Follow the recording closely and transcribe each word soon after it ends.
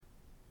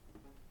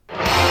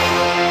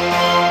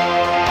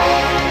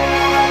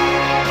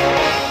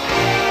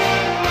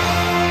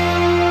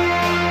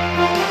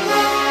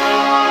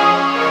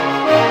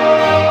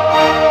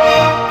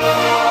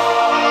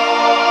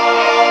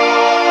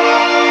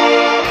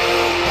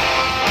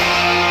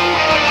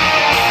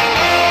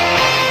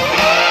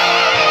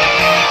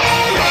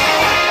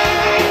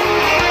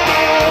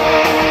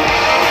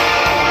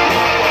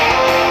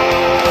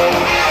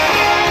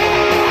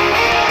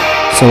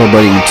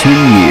celebrating 10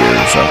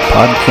 years of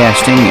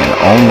podcasting and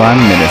online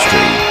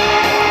ministry.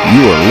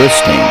 You are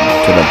listening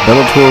to the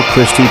Bellator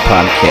Christi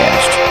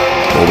podcast,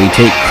 where we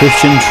take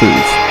Christian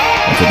truth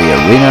into the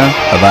arena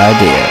of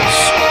ideas.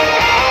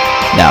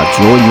 Now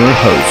join your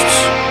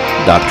hosts,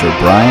 Dr.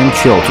 Brian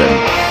Chilton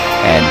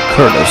and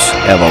Curtis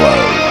Evelo.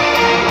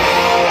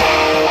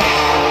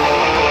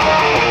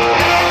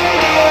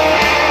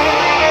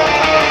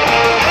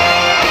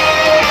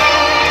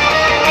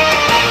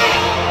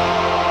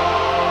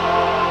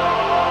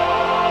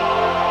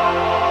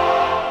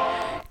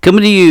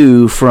 Coming to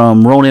you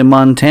from Ronan,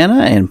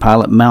 Montana and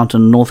Pilot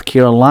Mountain, North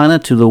Carolina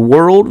to the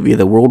world via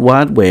the World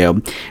Wide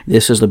Web.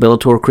 This is the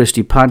Bellator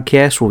Christi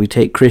podcast, where we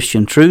take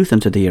Christian truth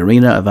into the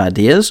arena of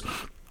ideas.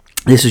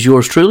 This is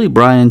yours truly,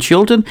 Brian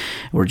Chilton.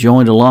 We're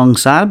joined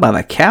alongside by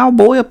the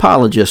cowboy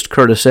apologist,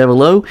 Curtis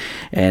Evelo,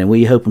 and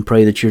we hope and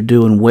pray that you're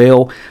doing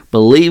well.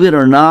 Believe it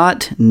or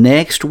not,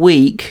 next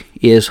week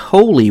is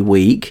Holy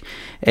Week.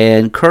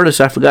 And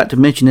Curtis, I forgot to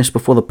mention this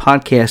before the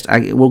podcast.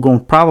 We're going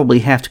to probably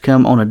have to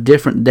come on a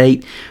different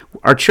date.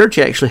 Our church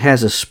actually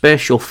has a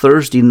special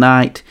Thursday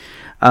night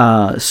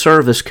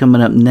service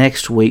coming up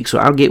next week. So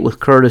I'll get with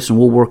Curtis and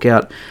we'll work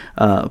out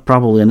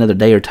probably another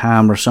day or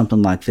time or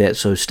something like that.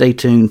 So stay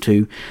tuned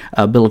to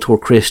Bellator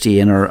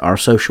Christi and our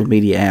social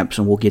media apps,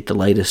 and we'll get the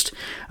latest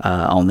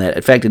on that.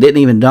 In fact, it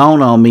didn't even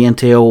dawn on me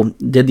until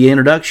did the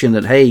introduction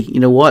that, hey, you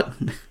know what?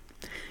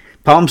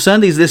 Palm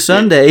Sunday's this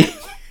Sunday.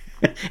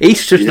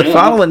 Easter's the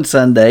following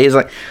Sunday. It's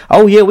like,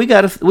 oh yeah, we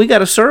got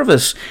a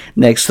service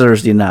next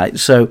Thursday night.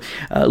 So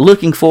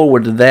looking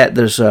forward to that.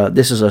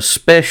 This is a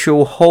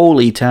special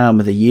holy time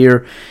of the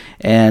year,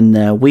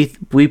 and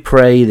we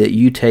pray that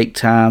you take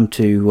time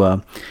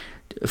to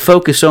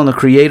focus on the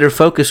Creator,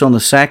 focus on the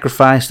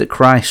sacrifice that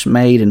Christ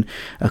made, and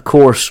of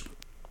course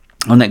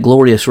on that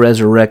glorious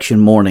resurrection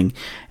morning.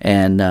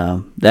 And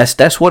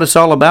that's what it's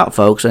all about,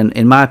 folks. And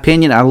in my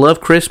opinion, I love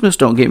Christmas.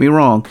 Don't get me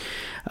wrong.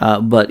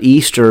 But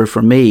Easter,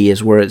 for me,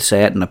 is where it's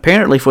at. And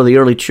apparently for the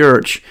early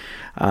church,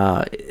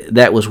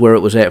 that was where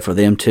it was at for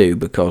them, too,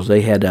 because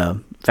they had,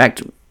 in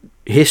fact,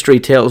 history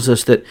tells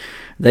us that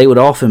they would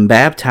often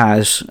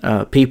baptize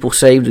people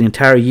saved the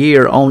entire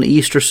year on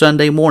Easter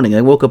Sunday morning.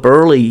 They woke up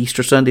early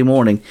Easter Sunday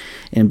morning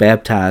and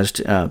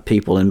baptized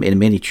people in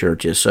many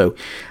churches. So,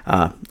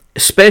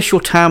 special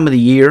time of the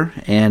year,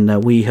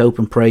 and we hope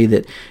and pray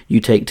that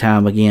you take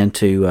time again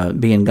to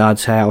be in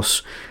God's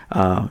house,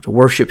 to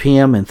worship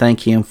Him and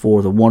thank Him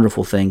for the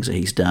wonderful things that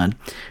He's done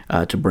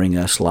to bring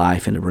us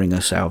life and to bring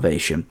us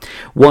salvation.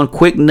 One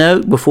quick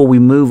note before we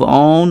move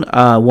on,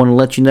 I want to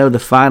let you know the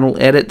final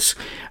edits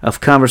of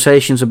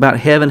Conversations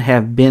About Heaven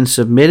have been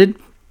submitted.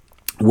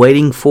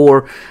 Waiting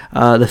for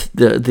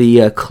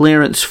the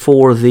clearance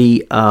for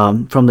the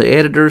from the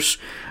editors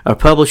or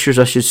publishers,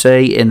 I should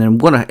say, and I'm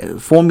going to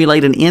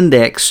formulate an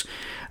index.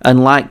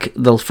 Unlike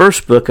the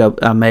first book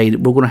I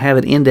made, we're going to have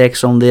an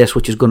index on this,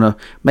 which is going to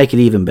make it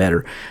even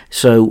better.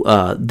 So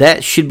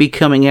that should be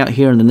coming out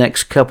here in the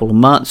next couple of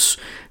months.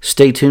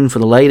 Stay tuned for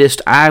the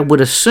latest. I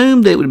would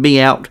assume that it would be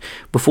out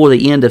before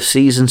the end of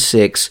Season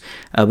 6,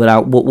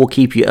 but we'll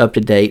keep you up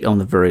to date on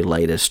the very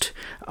latest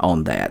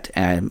on that.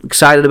 I'm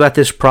excited about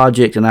this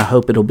project, and I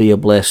hope it'll be a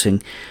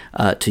blessing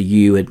to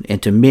you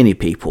and to many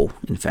people,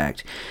 in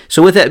fact.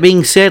 So with that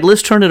being said,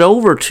 let's turn it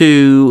over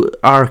to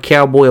our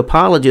cowboy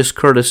apologist,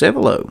 Curtis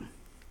Evelo.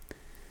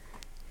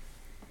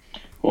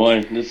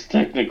 Boy, this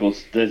technical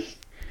stuff,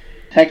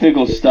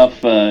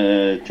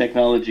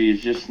 technology is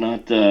just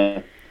not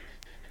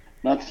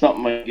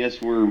something I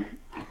guess we're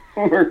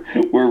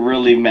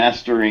really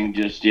mastering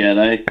just yet.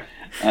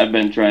 I've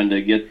been trying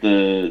to get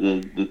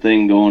the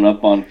thing going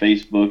up on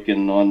Facebook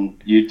and on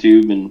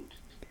YouTube, and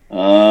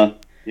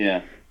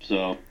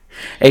so.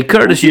 Hey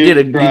Curtis,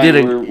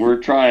 we're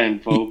trying,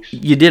 folks.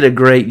 You did a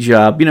great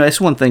job. You know, that's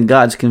one thing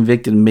God's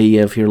convicted me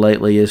of here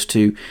lately is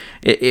to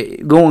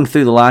going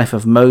through the life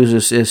of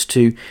Moses is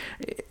to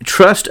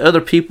trust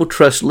other people,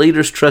 trust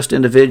leaders, trust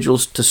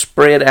individuals to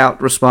spread out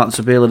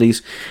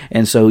responsibilities.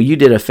 And so you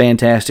did a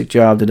fantastic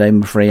job today,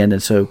 my friend.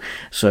 And so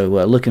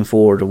looking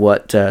forward to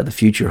what the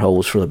future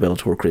holds for the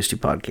Bellator Christi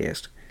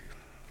podcast.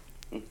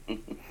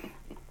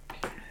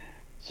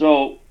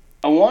 So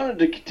I wanted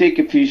to take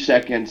a few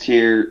seconds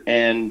here,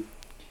 and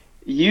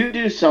you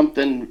do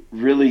something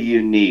really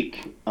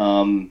unique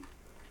in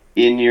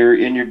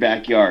your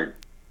backyard,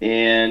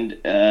 and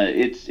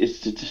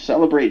it's to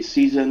celebrate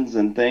seasons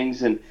and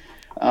things, and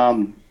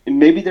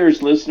maybe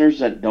there's listeners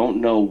that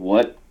don't know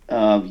what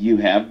you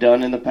have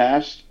done in the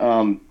past,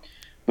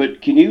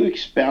 but can you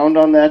expound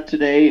on that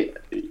today?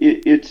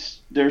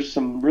 There's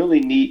some really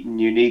neat and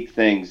unique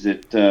things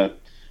that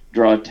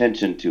draw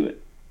attention to it.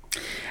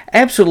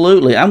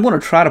 Absolutely. I'm going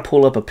to try to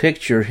pull up a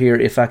picture here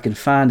if I can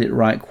find it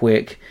right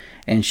quick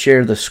and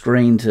share the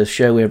screen to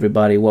show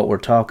everybody what we're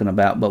talking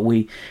about. But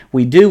we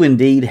do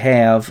indeed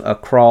have a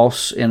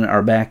cross in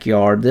our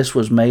backyard. This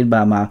was made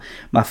by my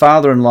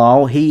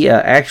father-in-law. He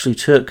actually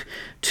took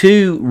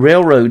 2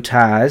 railroad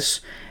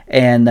ties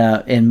and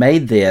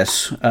made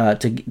this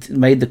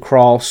made the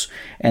cross,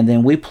 and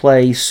then we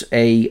place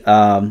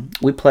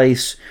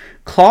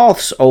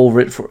cloths over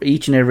it for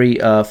each and every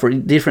for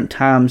different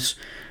times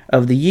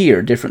of the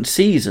year, different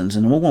seasons.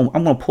 And I'm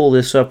going to pull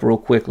this up real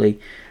quickly.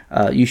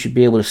 You should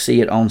be able to see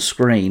it on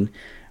screen.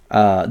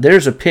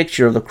 There's a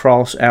picture of the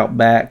cross out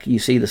back. You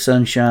see the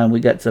sunshine. We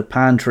got the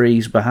pine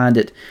trees behind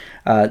it.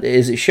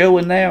 Is it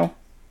showing now?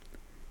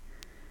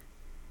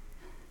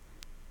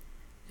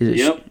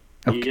 Yep.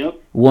 Okay. Yep.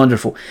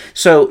 Wonderful.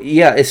 So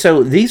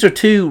so these are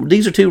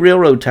two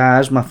railroad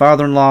ties. My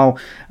father-in-law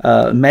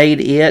made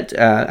it.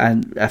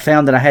 I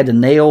found that I had to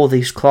nail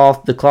the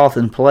cloth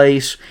in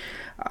place.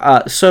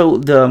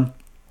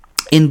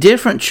 In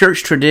different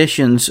church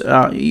traditions,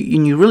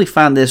 you really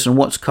find this in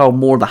what's called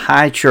more the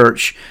high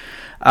church,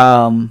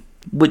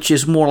 which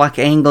is more like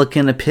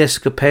Anglican,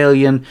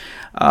 Episcopalian,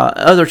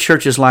 other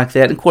churches like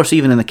that. And of course,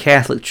 even in the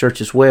Catholic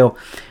Church as well.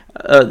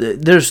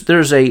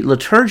 There's a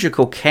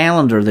liturgical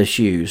calendar that's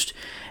used,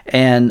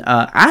 and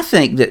I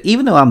think that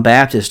even though I'm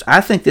Baptist, I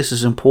think this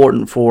is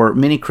important for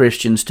many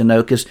Christians to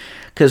know, because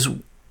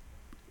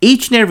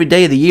each and every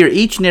day of the year,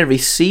 each and every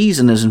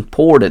season is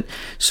important.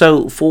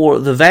 So for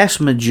the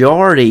vast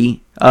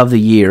majority of the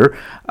year,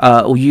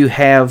 you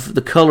have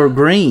the color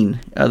green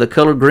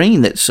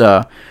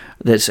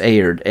that's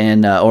aired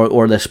and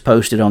or that's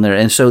posted on there,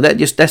 and so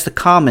that's the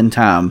common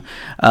time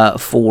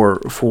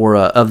for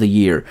of the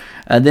year.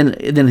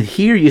 Then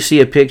here you see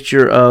a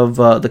picture of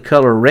the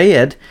color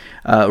red.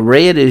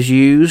 Red is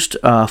used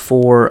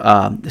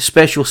for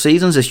special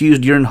seasons. It's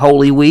used during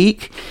Holy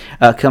Week,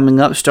 coming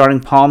up,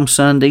 starting Palm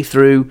Sunday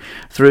through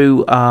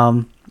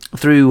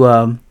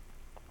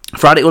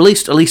Friday, or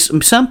at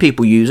least some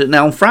people use it.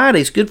 Now on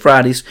Fridays, Good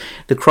Fridays,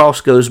 the cross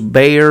goes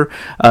bare.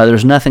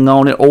 There's nothing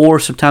on it, or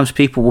sometimes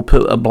people will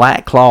put a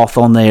black cloth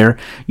on there.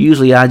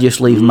 Usually I just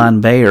leave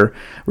mine bare,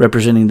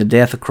 representing the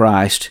death of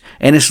Christ.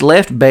 And it's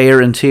left bare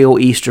until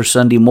Easter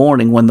Sunday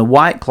morning, when the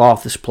white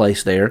cloth is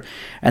placed there.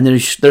 And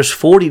there's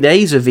 40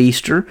 days of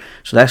Easter,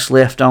 so that's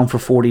left on for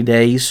 40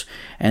 days,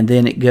 and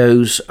then it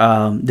goes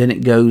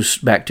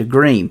back to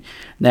green.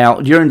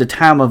 Now, during the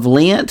time of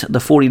Lent, the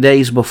 40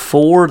 days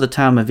before the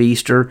time of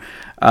Easter,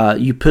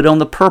 you put on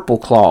the purple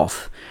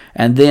cloth.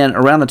 And then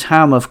around the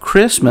time of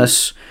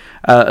Christmas,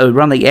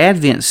 around the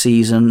Advent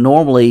season,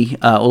 normally,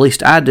 at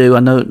least I do, I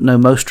know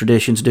most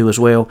traditions do as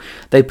well,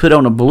 they put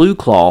on a blue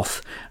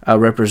cloth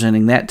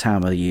representing that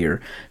time of the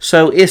year.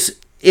 So it's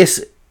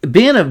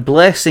been a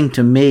blessing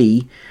to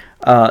me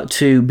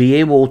to be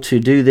able to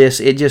do this.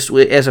 It just,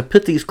 as I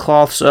put these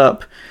cloths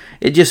up,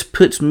 it just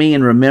puts me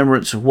in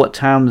remembrance of what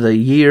time of the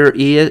year it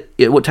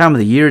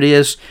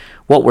is,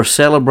 what we're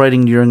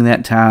celebrating during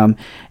that time,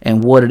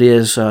 and what it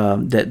is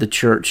that the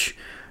church,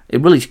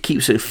 it really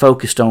keeps it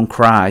focused on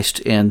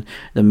Christ and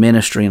the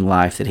ministry and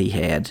life that he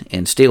had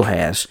and still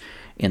has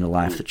in the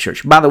life of the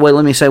church. By the way,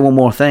 let me say one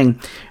more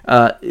thing.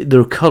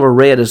 The color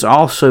red is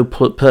also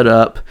put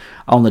up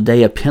on the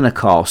day of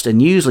Pentecost,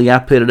 and usually I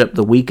put it up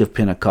the week of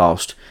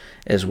Pentecost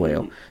as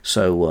well.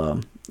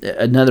 So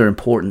another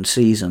important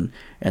season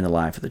in the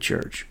life of the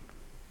church.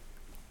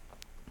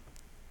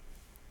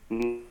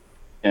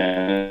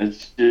 Yeah,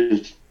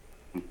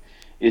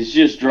 it's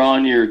just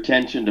drawing your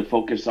attention to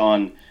focus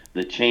on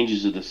the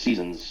changes of the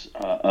seasons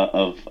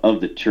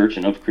of the church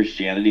and of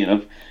Christianity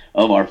and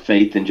of our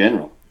faith in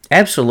general.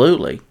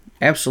 Absolutely.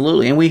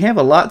 And we have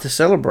a lot to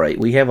celebrate.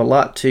 We have a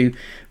lot to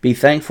be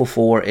thankful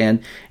for,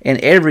 and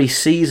every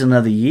season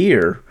of the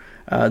year,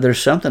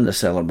 there's something to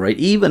celebrate.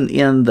 Even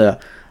in the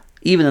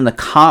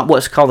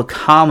what's called the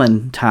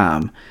common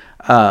time,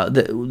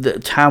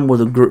 the time where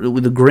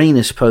the green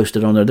is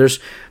posted on there.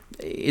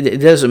 It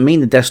doesn't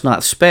mean that that's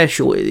not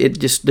special. It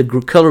just, the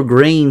color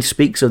green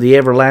speaks of the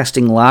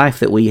everlasting life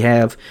that we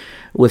have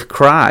with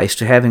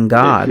Christ, having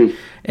God.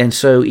 And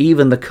so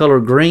even the color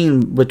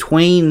green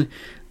between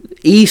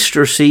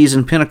Easter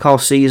season,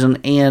 Pentecost season,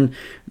 and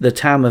the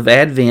time of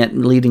Advent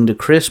leading to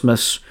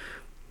Christmas,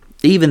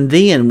 even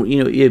then,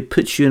 it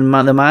puts you in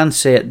the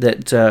mindset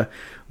that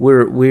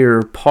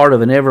we're part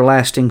of an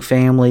everlasting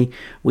family.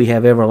 We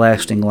have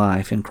everlasting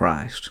life in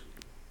Christ.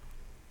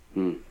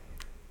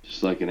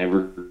 Just like an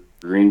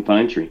evergreen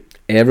pine tree.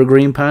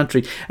 Evergreen pine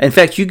tree. In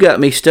fact, you got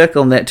me stuck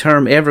on that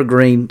term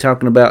evergreen,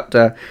 talking about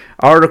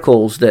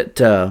articles that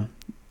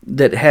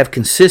have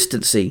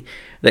consistency,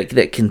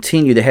 that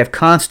continue, that have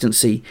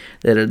constancy,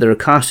 that are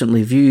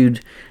constantly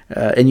viewed,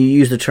 and you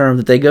use the term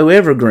that they go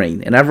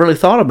evergreen. And I've really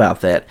thought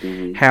about that,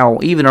 how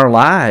even our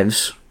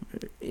lives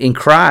in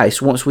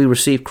Christ, once we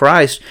receive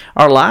Christ,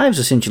 our lives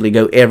essentially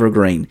go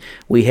evergreen.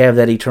 We have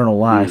that eternal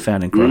life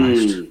found in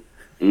Christ.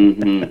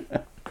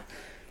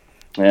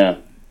 Yeah.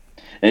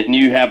 And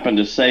you happen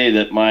to say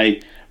that my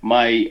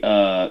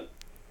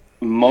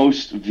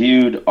most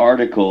viewed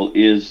article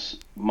is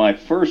my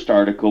first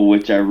article,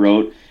 which I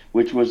wrote,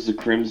 which was The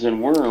Crimson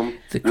Worm,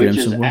 which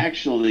is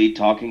actually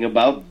talking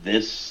about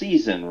this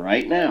season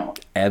right now.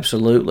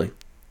 Absolutely.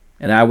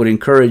 And I would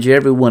encourage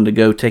everyone to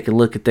go take a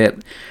look at that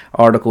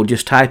article.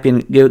 Just type in,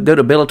 go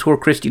to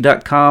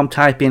bellatorchristi.com,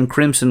 type in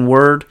Crimson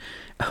Worm,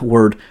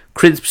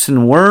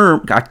 Crimson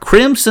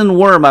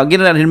Worm, I'll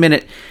get it out in a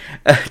minute.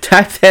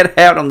 Type that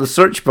out on the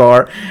search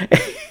bar,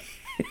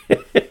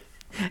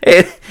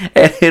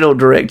 and it'll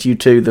direct you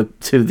to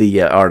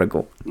the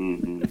article.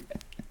 Mm-hmm.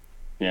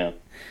 Yeah.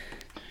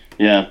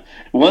 Yeah.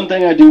 One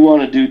thing I do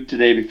want to do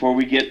today before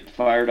we get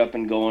fired up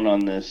and going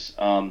on this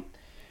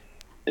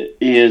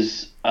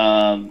is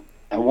I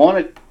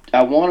want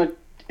to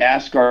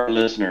ask our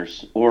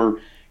listeners, or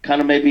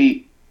kind of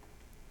maybe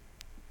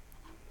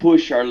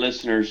push our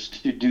listeners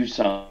to do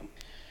something.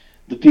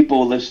 The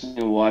people listening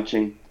and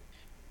watching,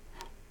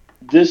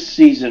 this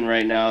season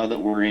right now that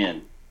we're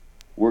in,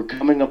 we're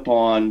coming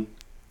upon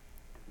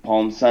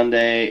Palm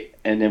Sunday,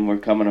 and then we're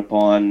coming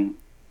upon,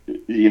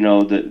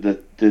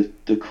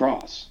 the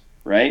cross,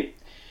 right?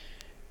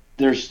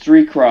 There's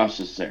 3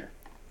 crosses there.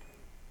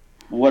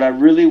 What I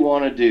really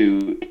want to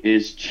do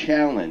is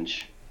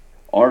challenge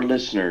our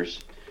listeners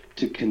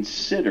to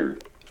consider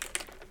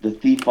the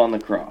thief on the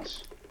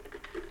cross.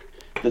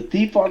 The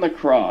thief on the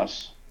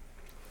cross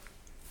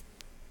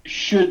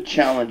should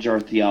challenge our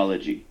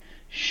theology,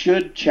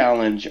 should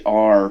challenge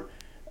our,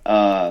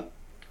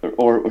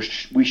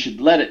 we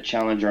should let it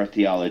challenge our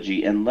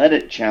theology and let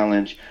it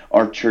challenge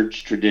our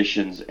church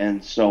traditions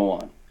and so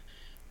on.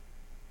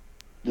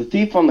 The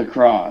thief on the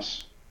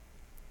cross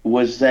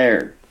was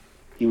there.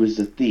 He was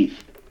a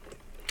thief.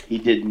 He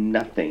did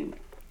nothing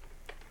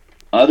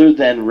other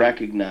than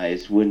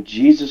recognize when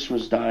Jesus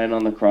was dying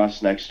on the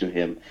cross next to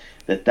him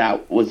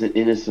that was an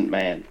innocent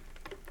man.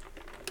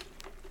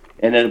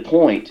 And at a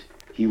point,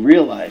 he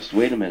realized,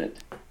 wait a minute,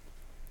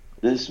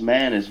 this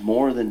man is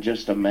more than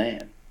just a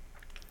man.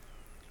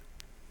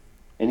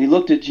 And he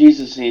looked at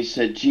Jesus and he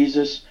said,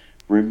 Jesus,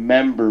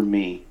 remember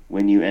me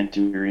when you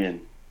enter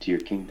into your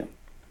kingdom.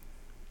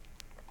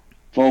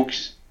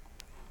 Folks,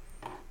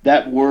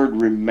 that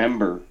word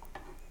remember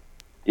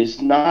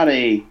is not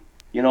a,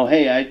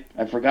 hey,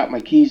 I forgot my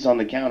keys on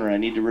the counter. I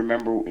need to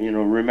remember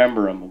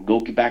them. Go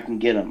back and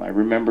get them. I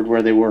remembered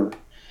where they were.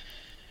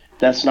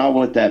 That's not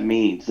what that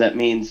means. That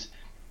means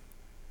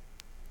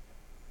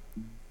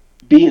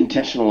be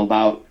intentional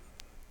about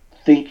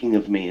thinking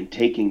of me and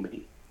taking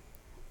me.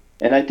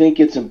 And I think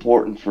it's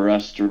important for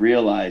us to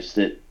realize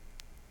that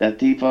that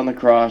thief on the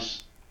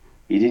cross,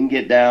 he didn't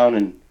get down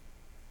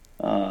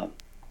and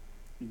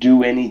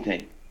do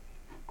anything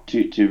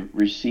to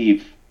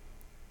receive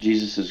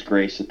Jesus'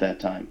 grace at that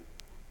time.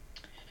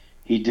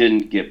 He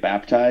didn't get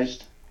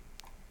baptized.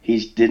 He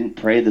didn't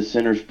pray the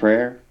sinner's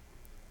prayer.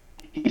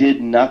 He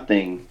did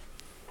nothing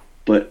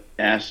but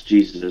ask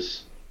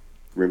Jesus,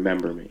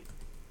 remember me.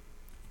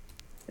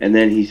 And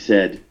then he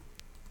said,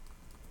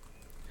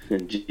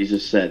 and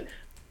Jesus said,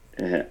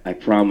 I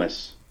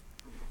promise.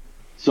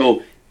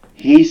 So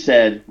he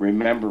said,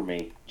 remember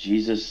me.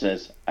 Jesus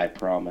says, I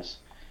promise.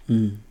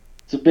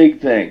 It's a big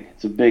thing.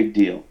 It's a big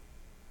deal.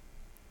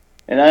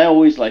 And I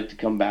always like to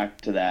come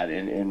back to that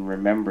and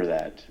remember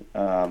that,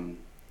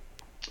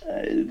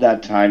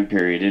 that time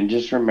period. And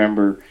just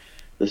remember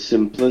the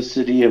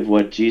simplicity of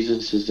what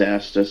Jesus has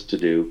asked us to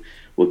do.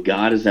 What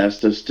God has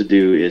asked us to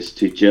do is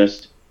to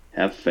just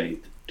have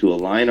faith, to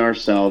align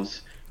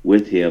ourselves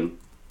with him,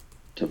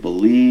 to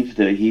believe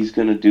that he's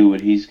going to do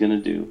what he's going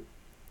to do,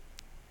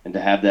 and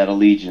to have that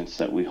allegiance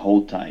that we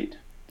hold tight,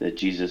 that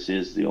Jesus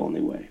is the only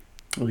way.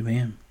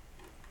 Amen.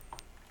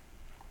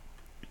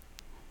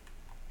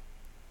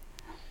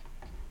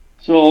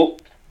 So,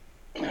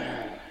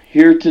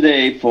 here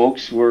today,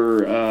 folks,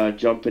 we're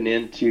jumping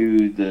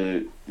into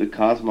the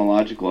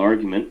cosmological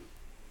argument.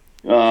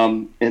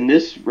 And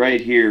this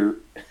right here,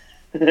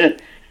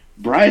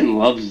 Brian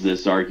loves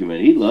this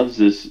argument. He loves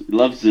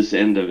this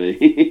end of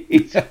it.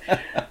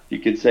 You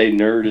could say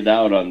nerded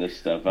out on this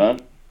stuff, huh?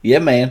 Yeah,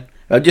 man.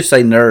 I'll just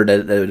say nerd.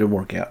 That would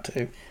work out,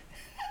 too.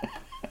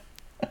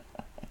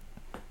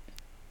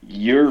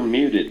 You're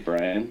muted,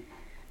 Brian.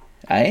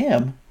 I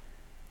am.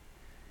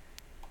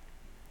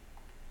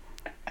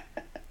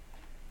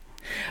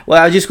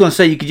 Well, I was just going to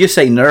say, you could just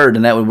say nerd,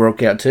 and that would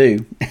work out,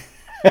 too.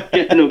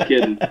 Yeah, no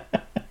kidding.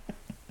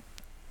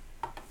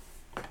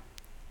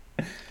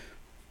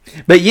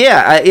 But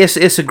yeah,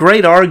 it's a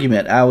great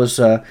argument. It's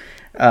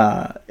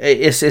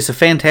a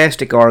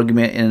fantastic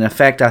argument, and in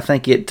fact, I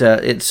think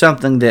it's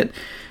something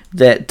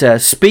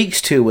that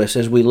speaks to us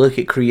as we look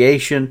at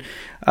creation.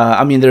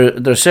 I mean,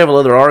 there are several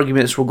other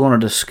arguments we're going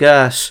to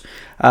discuss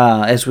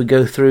as we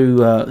go through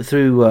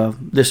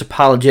this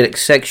apologetic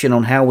section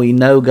on how we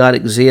know God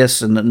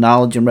exists and the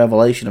knowledge and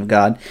revelation of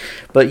God.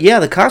 But yeah,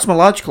 the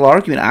cosmological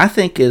argument, I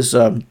think, is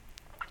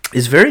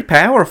very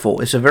powerful.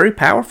 It's a very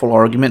powerful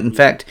argument. In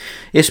fact,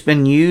 it's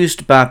been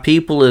used by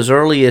people as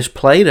early as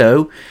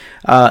Plato,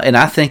 and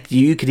I think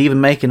you could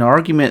even make an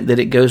argument that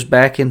it goes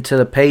back into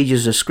the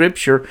pages of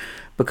Scripture,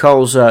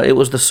 because it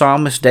was the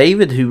psalmist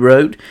David who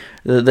wrote,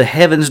 "The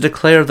heavens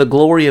declare the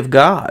glory of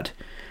God."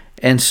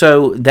 And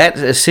so that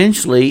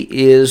essentially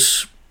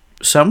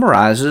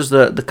summarizes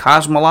the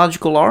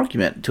cosmological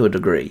argument to a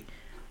degree.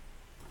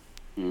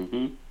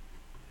 Mm-hmm.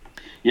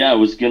 Yeah, I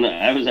was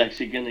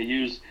actually gonna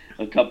use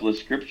a couple of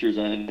scriptures.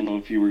 I didn't know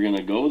if you were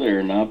gonna go there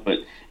or not, but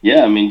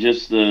yeah, I mean,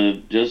 just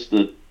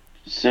the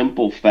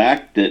simple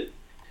fact that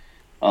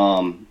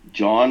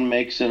John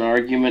makes an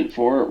argument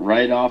for it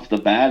right off the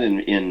bat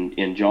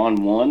in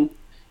John 1.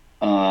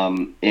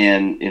 and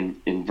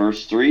in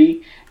verse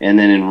 3, and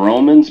then in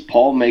Romans,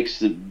 Paul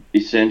makes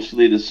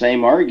essentially the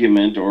same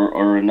argument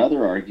or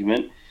another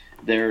argument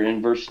there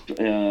in verse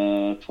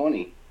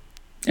 20.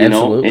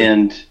 Absolutely.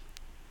 And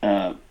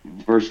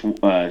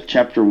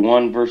chapter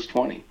 1, verse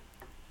 20.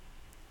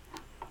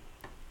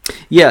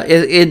 Yeah,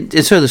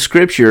 so the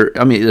scripture.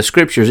 I mean, the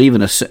scripture is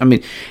even.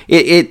 It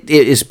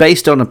is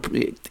based on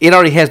it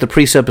already has the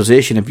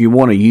presupposition, if you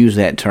want to use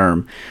that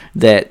term,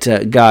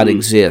 that God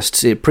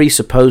exists. It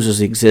presupposes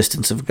the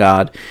existence of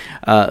God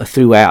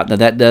throughout. Now,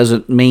 that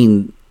doesn't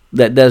mean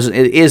it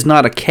is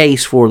not a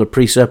case for the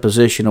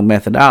presuppositional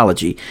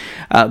methodology,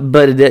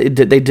 but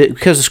they do,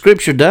 because the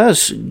scripture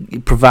does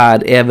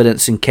provide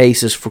evidence in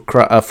cases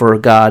for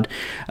God,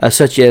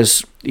 such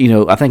as,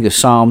 I think it's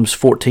Psalms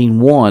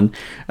 14:1,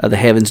 the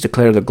heavens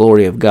declare the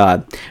glory of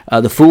God.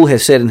 The fool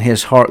has said in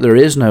his heart, there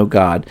is no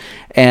God,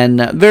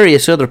 and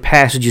various other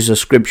passages of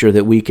Scripture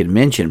that we can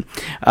mention.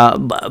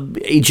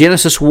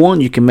 Genesis 1,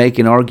 you can make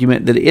an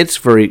argument that it's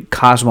very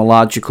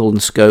cosmological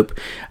in scope,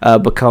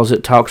 because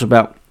it talks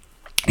about,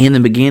 in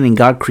the beginning,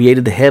 God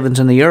created the heavens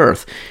and the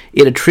earth.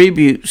 It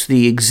attributes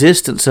the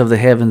existence of the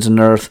heavens and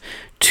earth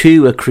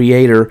to a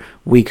creator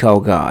we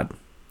call God.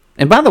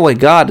 And by the way,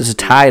 God is a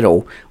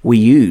title we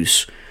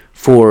use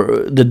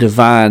for the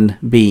divine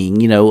being.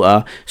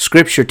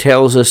 Scripture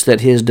tells us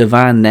that his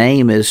divine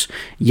name is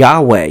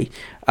Yahweh.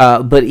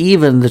 But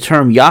even the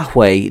term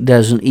Yahweh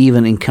doesn't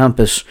even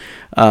encompass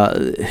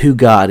who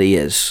God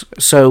is.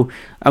 So,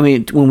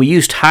 when we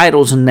use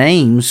titles and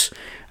names,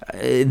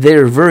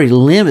 they're very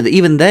limited.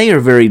 Even they are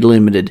very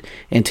limited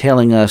in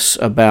telling us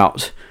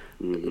about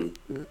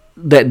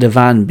that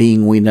divine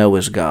being we know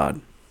as God.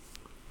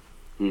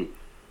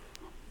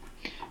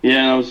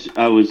 Yeah,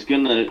 I was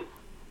gonna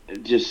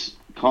just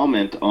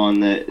comment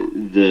on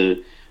this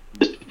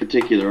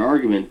particular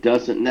argument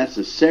doesn't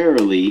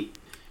necessarily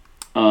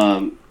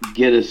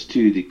get us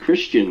to the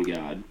Christian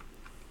God,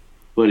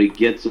 but it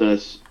gets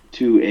us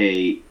to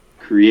a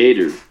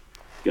creator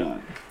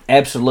God.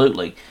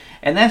 Absolutely.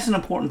 And that's an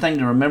important thing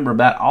to remember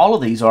about all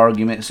of these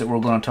arguments that we're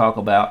going to talk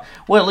about.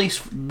 Well, at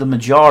least the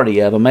majority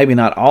of them, maybe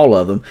not all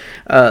of them.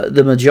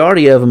 The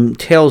majority of them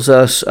tells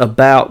us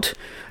about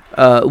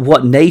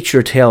what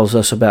nature tells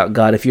us about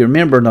God. If you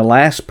remember in the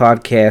last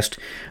podcast,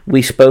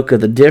 we spoke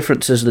of the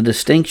differences, the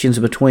distinctions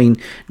between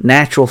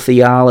natural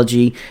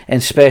theology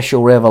and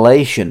special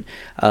revelation.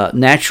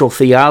 Natural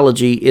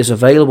theology is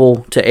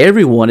available to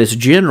everyone. It's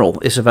general.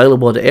 It's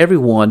available to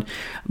everyone,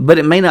 but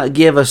it may not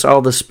give us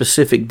all the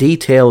specific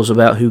details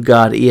about who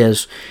God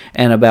is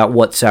and about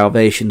what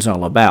salvation's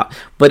all about.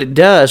 But it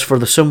does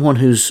for someone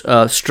who's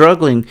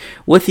struggling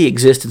with the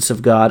existence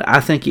of God.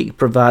 I think it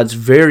provides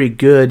very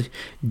good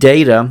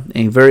data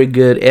and very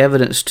good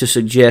evidence to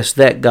suggest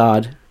that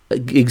God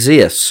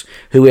exists,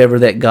 whoever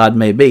that God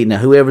may be. Now,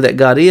 whoever that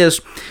God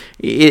is,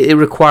 it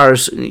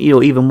requires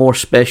even more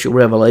special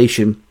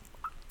revelation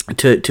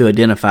to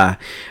identify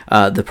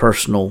the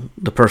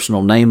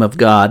personal name of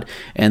God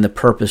and the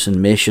purpose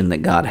and mission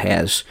that God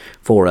has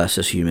for us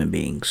as human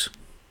beings.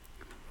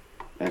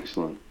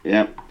 Excellent.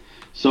 Yeah.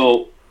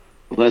 So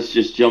let's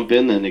just jump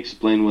in and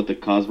explain what the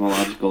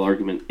cosmological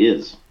argument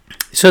is.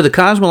 So the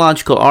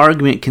cosmological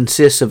argument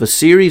consists of a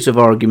series of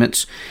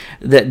arguments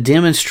that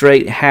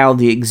demonstrate how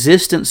the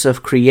existence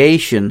of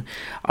creation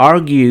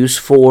argues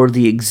for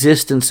the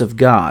existence of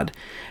God.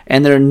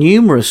 And there are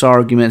numerous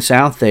arguments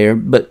out there,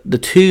 but the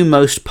two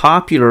most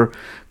popular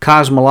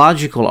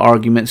cosmological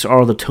arguments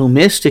are the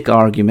Thomistic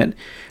argument,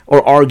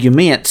 or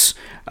arguments,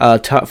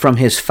 from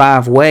his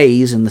 5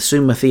 ways in the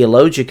Summa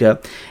Theologica,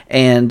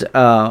 and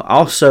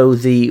also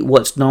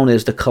what's known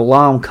as the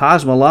Kalam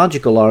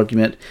cosmological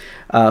argument,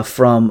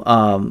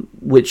 from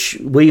which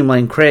William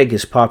Lane Craig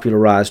has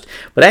popularized.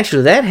 But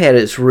actually, that had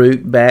its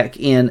root back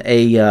in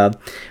an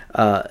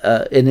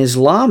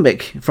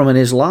Islamic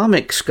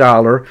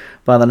scholar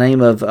by the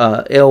name of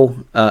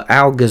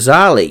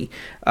Al-Ghazali,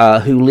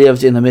 who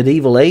lived in the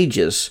medieval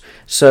ages.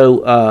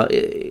 But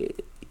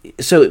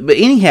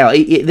anyhow,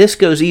 this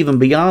goes even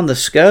beyond the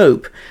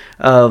scope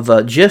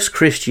of just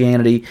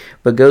Christianity,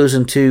 but goes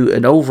into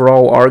an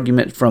overall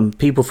argument from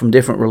people from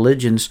different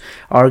religions,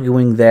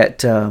 arguing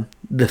that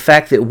the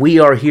fact that we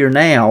are here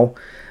now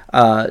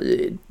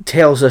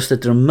tells us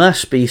that there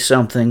must be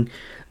something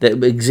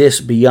that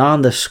exists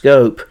beyond the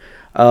scope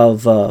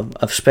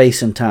of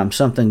space and time,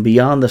 something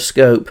beyond the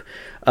scope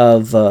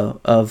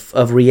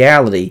of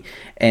reality,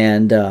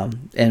 and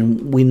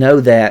we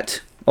know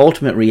that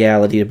ultimate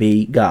reality to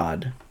be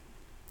God.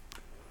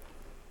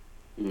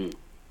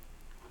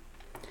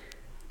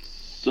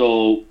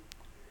 So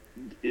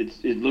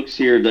it looks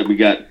here that we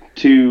got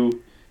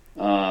 2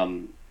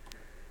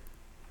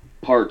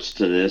 parts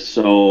to this.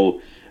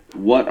 So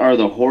what are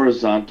the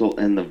horizontal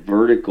and the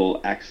vertical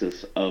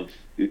axis of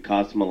the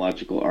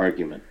cosmological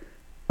argument?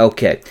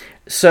 Okay,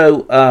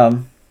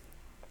 so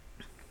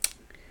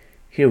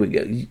here we go.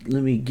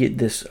 Let me get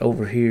this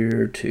over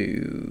here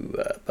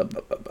to...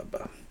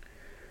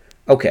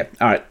 Okay,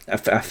 all right, I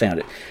found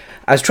it.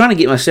 I was trying to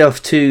get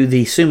myself to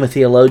the Summa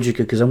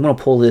Theologica because I'm going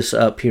to pull this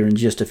up here in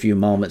just a few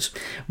moments.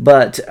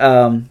 But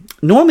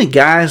Norman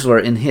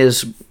Geisler,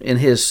 in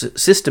his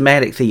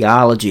systematic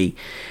theology,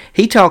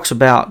 he talks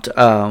about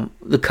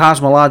the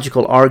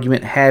cosmological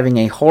argument having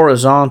a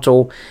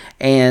horizontal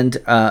and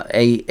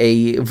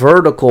a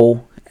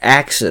vertical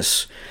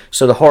axis.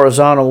 So the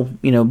horizontal,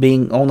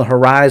 being on the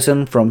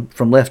horizon from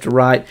left to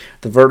right,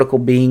 the vertical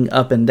being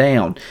up and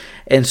down.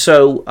 And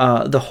so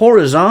the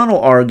horizontal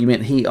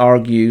argument, he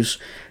argues,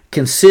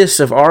 consists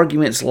of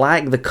arguments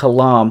like the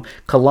kalam.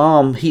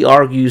 Kalam, he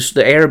argues,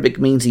 the Arabic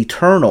means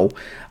eternal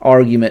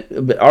argument,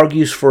 but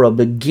argues for a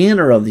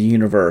beginner of the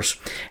universe.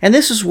 And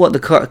this is what the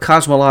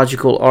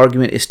cosmological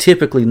argument is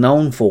typically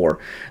known for,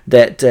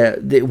 that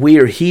we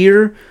are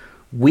here.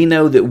 We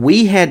know that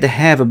we had to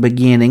have a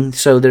beginning,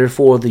 so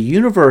therefore the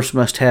universe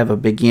must have a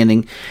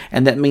beginning,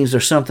 and that means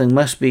there's something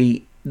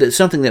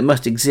that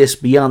must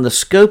exist beyond the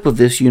scope of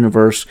this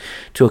universe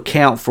to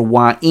account for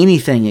why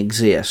anything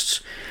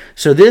exists.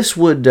 So this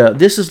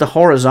is the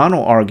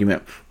horizontal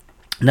argument.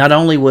 Not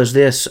only was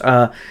this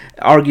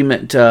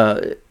argument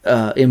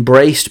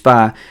embraced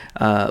by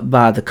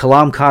the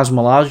Kalam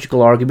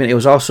cosmological argument, it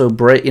was also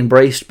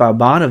embraced by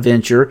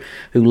Bonaventure,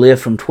 who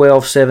lived from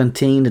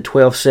 1217 to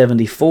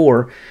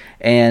 1274.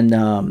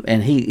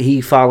 And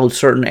he followed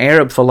certain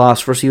Arab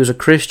philosophers. He was a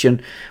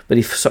Christian, but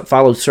he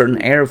followed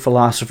certain Arab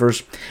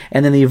philosophers.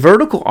 And then the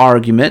vertical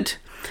argument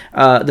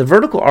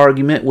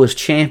was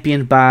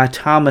championed by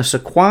Thomas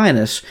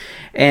Aquinas.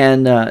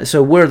 And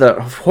so where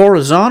the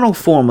horizontal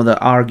form of the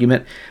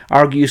argument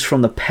argues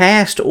from the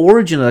past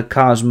origin of the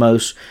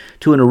cosmos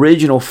to an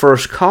original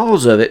first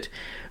cause of it,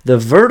 the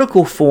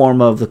vertical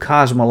form of the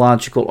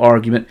cosmological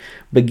argument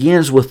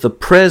begins with the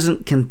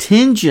present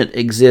contingent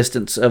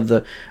existence of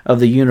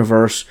the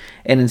universe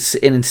and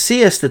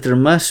insists that there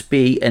must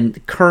be a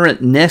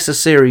current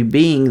necessary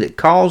being that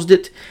caused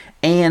it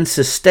and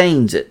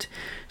sustains it.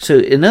 So,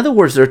 in other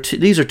words,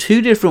 these are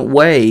two different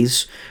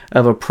ways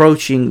of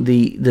approaching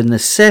the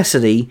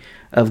necessity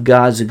of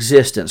God's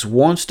existence.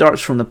 One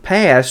starts from the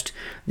past,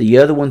 the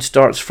other one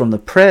starts from the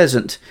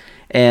present,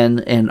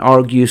 and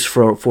argues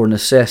for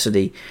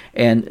necessity.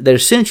 And they're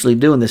essentially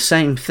doing the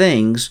same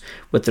things,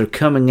 but they're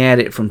coming at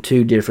it from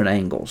two different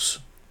angles.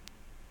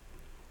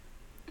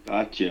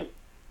 Gotcha.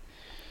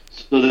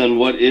 So then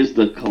what is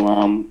the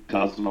Kalam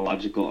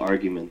cosmological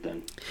argument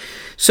then?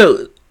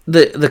 So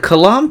the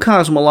Kalam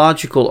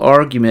cosmological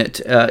argument,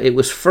 it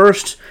was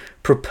first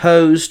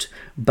proposed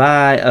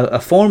by, a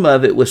form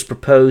of it was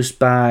proposed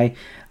by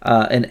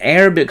an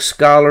Arabic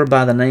scholar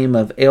by the name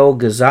of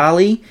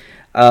El-Ghazali.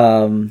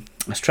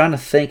 I was trying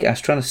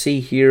to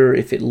see here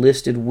if it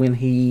listed when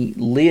he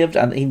lived.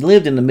 He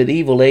lived in the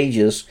medieval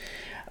ages,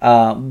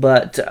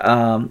 but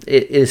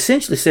it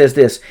essentially says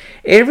this: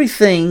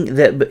 everything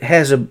that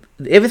has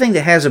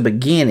a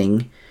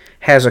beginning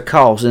has a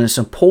cause, and it's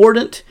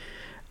important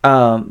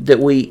that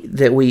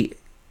we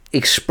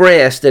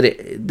express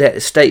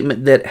that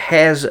statement that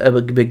has a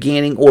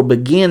beginning or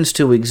begins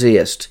to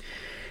exist.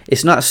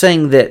 It's not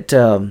saying that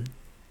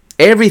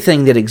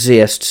everything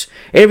exists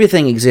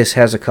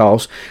has a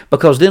cause,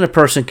 because then a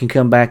person can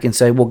come back and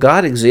say, well,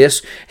 God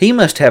exists, he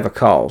must have a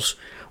cause.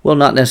 Well,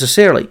 not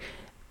necessarily.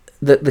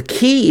 The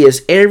key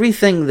is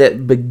everything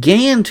that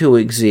began to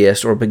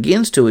exist or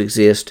begins to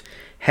exist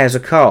has a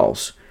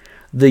cause.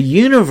 The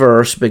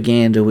universe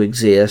began to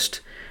exist,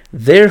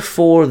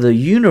 therefore the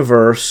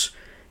universe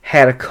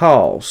had a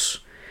cause.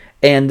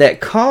 And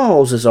that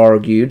cause is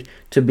argued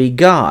to be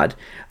God.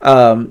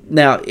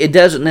 Now, it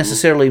doesn't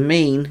necessarily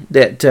mean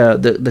that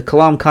the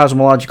Kalam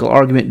cosmological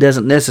argument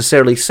doesn't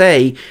necessarily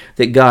say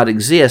that God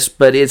exists,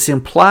 but it's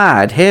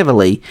implied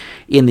heavily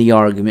in the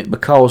argument,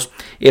 because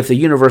if the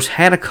universe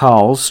had a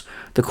cause,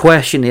 the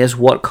question is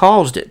what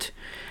caused it.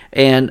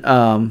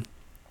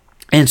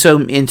 And so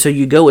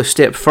you go a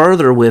step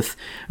farther with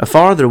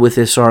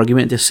this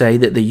argument to say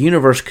that the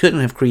universe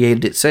couldn't have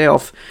created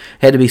itself,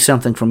 had to be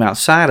something from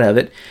outside of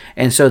it.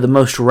 And so the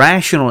most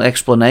rational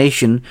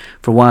explanation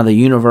for why the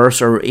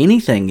universe or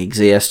anything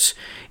exists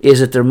is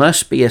that there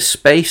must be a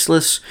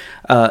spaceless,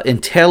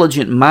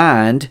 intelligent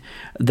mind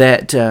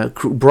that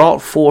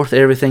brought forth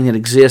everything that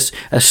exists,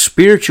 a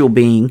spiritual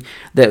being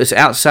that was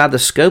outside the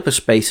scope of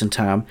space and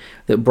time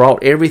that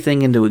brought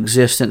everything into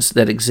existence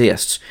that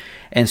exists.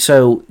 And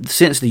so,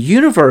 since the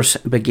universe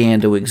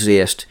began to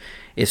exist,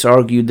 it's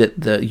argued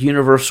that the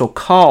universal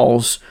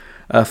cause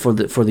for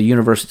the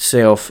universe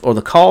itself, or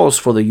the cause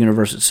for the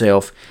universe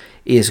itself,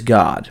 is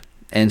God.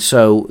 And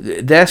so,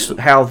 that's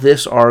how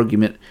this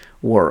argument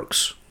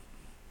works.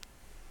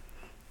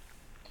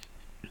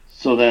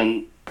 So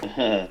then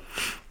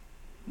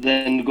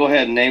go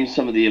ahead and name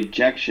some of the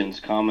objections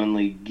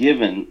commonly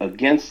given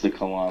against the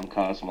Kalam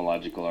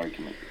cosmological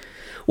argument.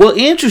 Well,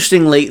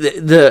 interestingly,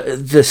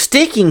 the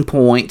sticking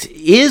point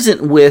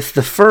isn't with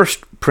the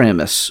first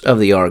premise of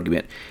the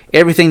argument.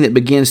 Everything that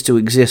begins to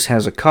exist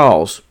has a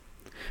cause.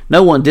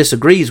 No one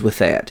disagrees with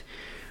that.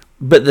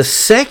 But the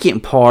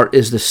second part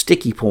is the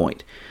sticky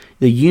point.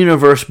 The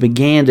universe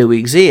began to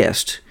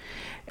exist.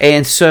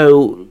 And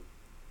so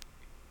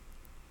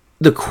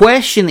the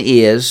question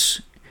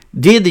is,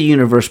 did the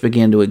universe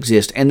begin to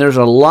exist? And there's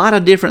a lot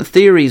of different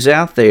theories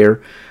out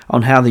there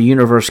on how the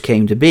universe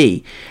came to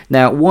be.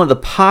 Now, one of the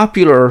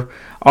popular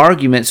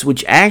arguments,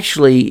 which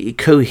actually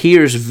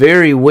coheres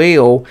very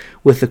well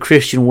with the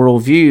Christian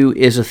worldview,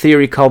 is a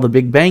theory called the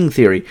Big Bang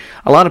Theory.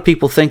 A lot of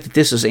people think that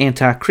this is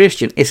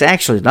anti-Christian. It's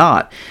actually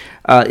not.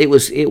 It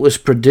was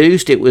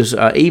produced. It was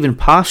even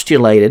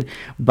postulated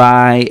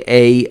by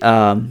a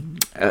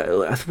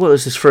what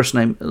was his first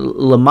name?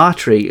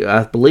 Lemaitre,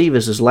 I believe,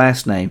 is his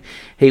last name.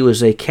 He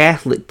was a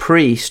Catholic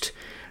priest.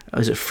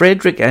 Is it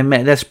Frederick?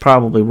 That's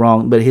probably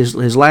wrong, but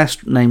his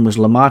last name was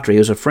Lemaitre. He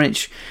was a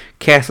French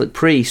Catholic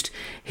priest.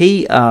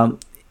 He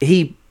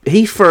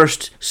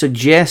first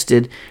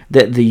suggested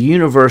that the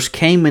universe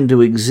came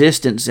into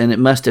existence, and it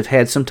must have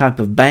had some type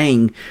of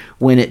bang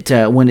when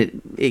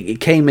it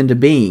came into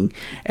being.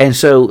 And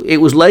so it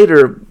was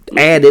later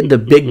added the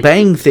Big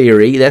Bang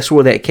Theory. That's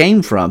where that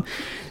came from.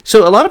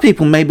 So a lot of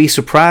people may be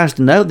surprised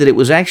to know that it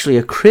was actually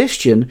a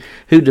Christian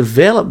who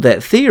developed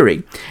that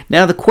theory.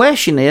 Now the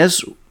question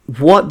is,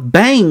 what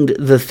banged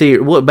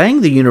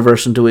the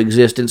universe into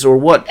existence, or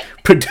what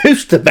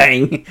produced the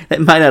bang?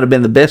 That might not have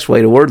been the best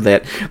way to word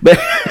that, but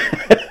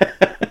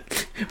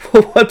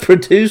what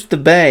produced the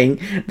bang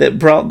that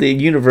brought the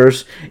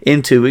universe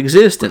into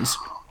existence?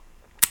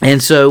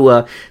 And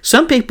so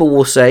some people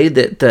will say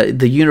that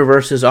the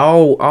universe has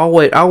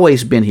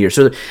always been here.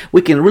 So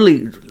we can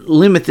really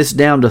limit this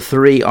down to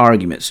three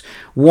arguments.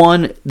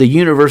 One, the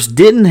universe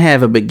didn't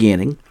have a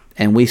beginning,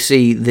 and we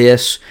see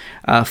this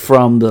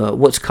from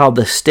what's called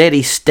the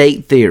steady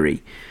state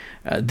theory.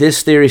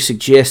 This theory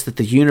suggests that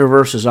the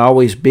universe has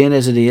always been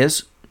as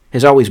it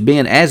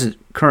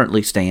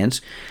currently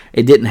stands.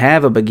 It didn't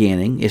have a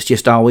beginning. It's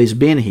just always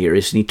been here.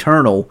 It's an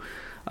eternal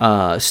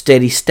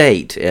steady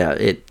state.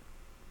 It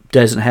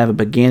doesn't have a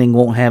beginning,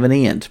 won't have an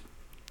end.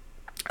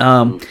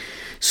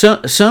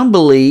 Some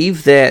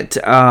believe that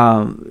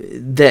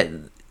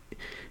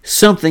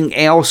something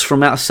else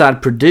from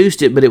outside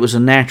produced it, but it was a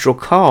natural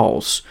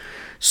cause.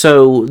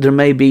 So there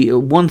may be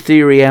one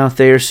theory out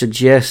there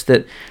suggests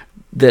that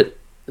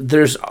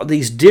there's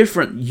these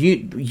different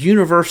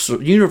universes,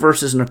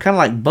 and they're kind of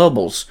like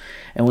bubbles.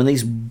 And when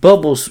these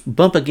bubbles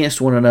bump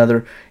against one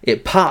another,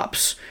 it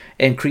pops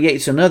and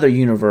creates another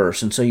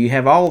universe. And so you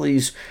have all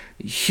these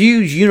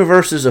huge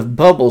universes of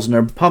bubbles, and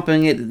they're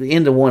pumping it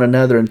into one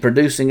another and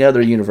producing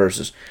other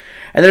universes.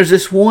 And there's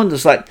this one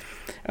that's like,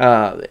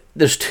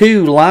 there's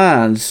two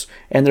lines,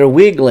 and they're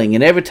wiggling,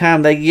 and every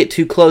time they get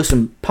too close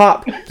and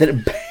pop, then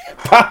it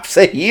pops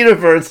a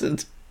universe.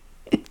 And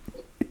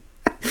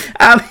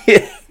I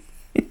mean,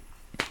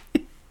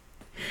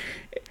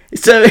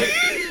 so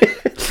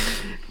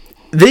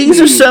these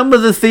are some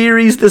of the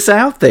theories that's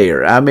out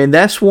there. I mean,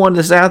 that's one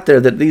that's out there,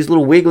 that these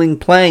little wiggling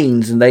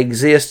planes, and they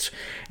exist.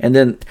 And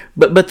then,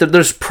 but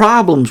there's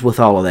problems with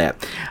all of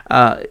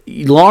that.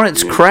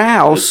 Lawrence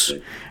Krauss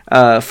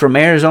from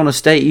Arizona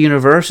State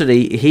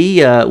University,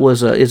 he is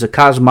a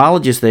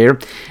cosmologist there.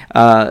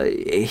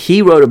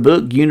 He wrote a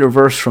book,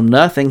 Universe from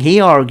Nothing. He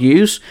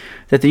argues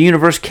that the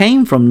universe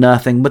came from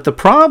nothing, but the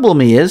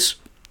problem is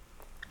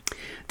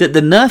that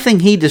the nothing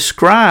he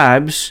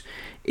describes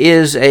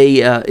is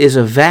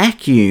a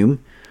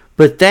vacuum,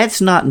 but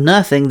that's not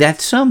nothing,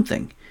 that's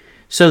something.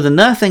 So the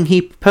nothing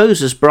he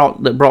proposes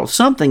that brought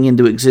something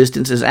into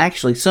existence is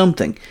actually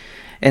something.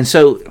 And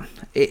so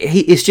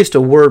it's just a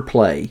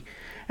wordplay.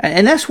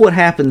 And that's what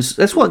happens.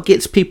 That's what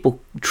gets people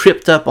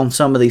tripped up on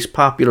some of these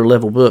popular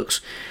level books.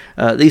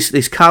 A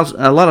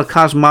lot of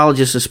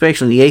cosmologists,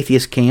 especially in the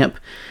atheist camp,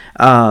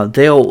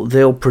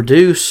 they'll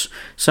produce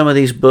some of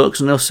these books,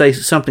 and they'll say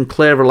something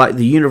clever like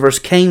the universe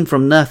came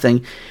from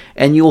nothing,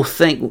 and you'll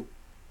think,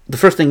 the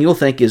first thing you'll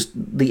think is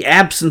the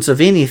absence of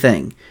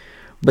anything.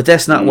 But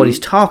that's not what he's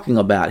talking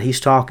about. He's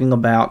talking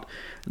about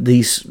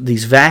these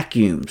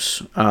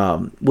vacuums,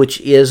 which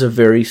is a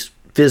very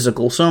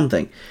physical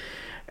something.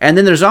 And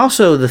then there's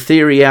also the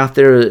theory out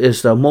there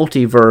is the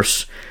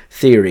multiverse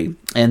theory.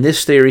 And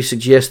this theory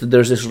suggests that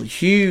there's this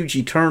huge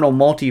eternal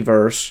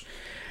multiverse,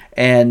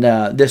 and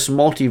this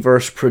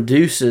multiverse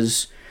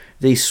produces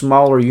these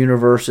smaller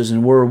universes,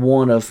 and we're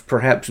one of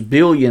perhaps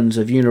billions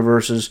of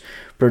universes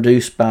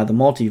produced by the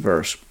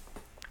multiverse.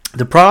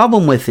 The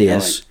problem with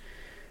this...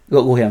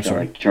 Go ahead, I'm sorry.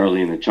 Like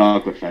Charlie and the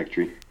Chocolate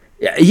Factory.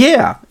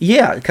 Yeah,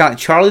 kind of like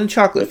Charlie and the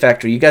Chocolate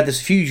Factory. You got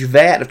this huge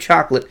vat of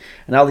chocolate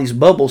and all these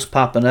bubbles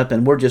popping up,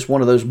 and we're just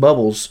one of those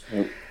bubbles.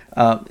 Yep.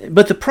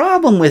 But the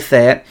problem with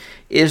that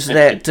is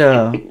that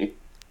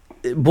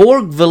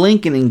Borg,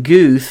 Vilenkin, and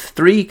Guth,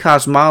 three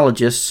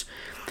cosmologists,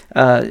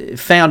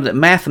 found that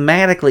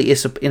mathematically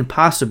it's an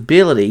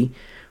impossibility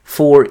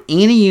for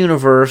any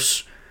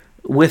universe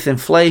with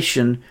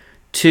inflation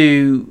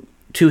to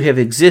have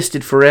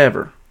existed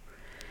forever.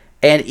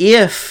 And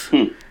if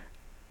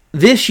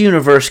this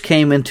universe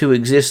came into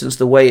existence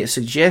the way it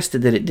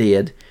suggested that it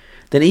did,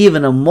 then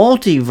even a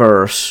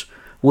multiverse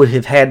would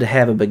have had to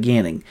have a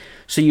beginning.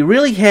 So you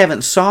really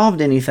haven't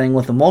solved anything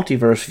with the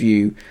multiverse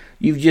view.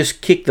 You've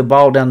just kicked the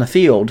ball down the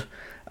field,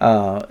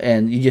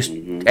 and you just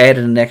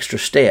added an extra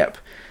step.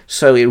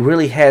 So it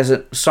really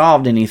hasn't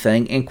solved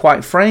anything. And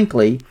quite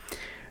frankly,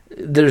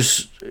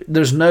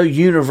 there's no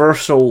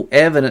universal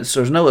evidence,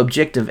 there's no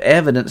objective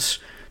evidence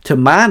to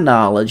my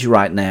knowledge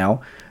right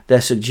now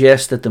that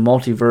suggests that the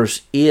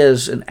multiverse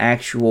is an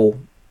actual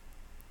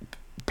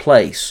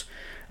place,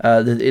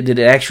 that it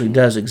actually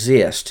does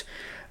exist.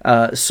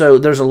 So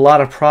there's a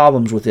lot of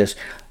problems with this.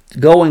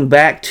 Going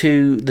back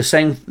to the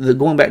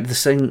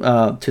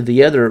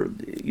other,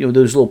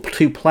 those little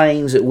two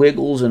planes that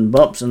wiggles and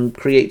bumps and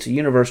creates a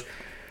universe.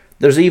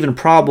 There's even a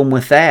problem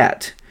with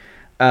that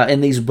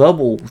in these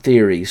bubble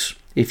theories.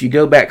 If you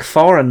go back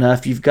far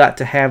enough, you've got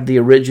to have the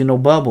original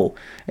bubble,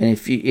 and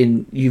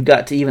you've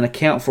got to even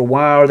account for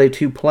why are they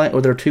two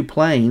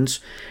planes,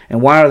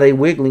 and why are they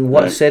wiggling?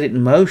 What set it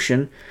in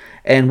motion,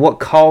 and what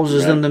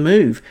causes them to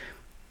move?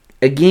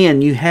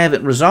 Again, you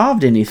haven't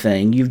resolved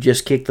anything. You've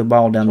just kicked the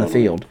ball down the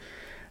field.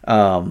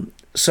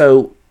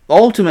 So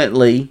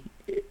ultimately,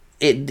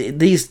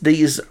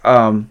 these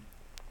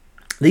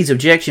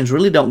objections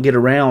really don't get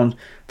around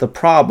the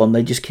problem.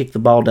 They just kick the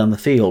ball down the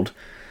field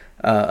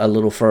a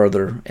little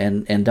further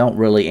and don't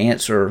really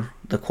answer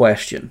the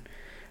question.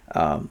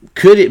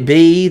 Could it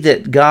be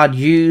that God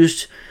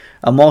used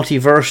a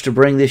multiverse to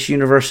bring this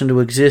universe into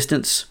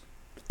existence?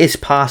 It's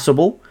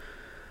possible,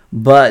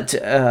 but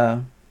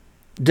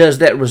does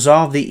that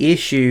resolve the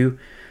issue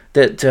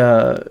that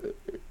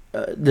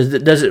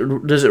does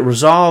it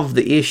resolve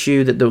the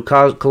issue that the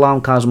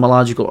Kalam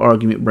cosmological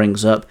argument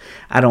brings up?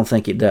 I don't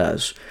think it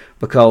does,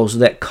 because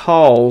that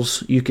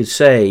cause, you could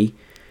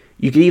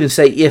even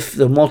say if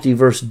the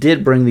multiverse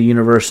did bring the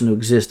universe into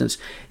existence,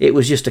 it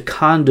was just a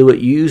conduit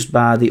used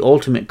by the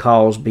ultimate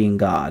cause, being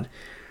God.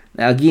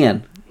 Now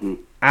again,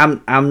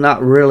 I'm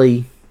not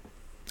really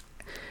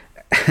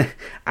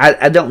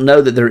I don't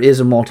know that there is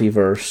a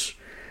multiverse.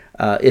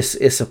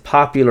 It's a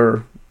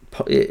popular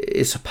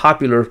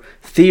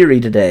theory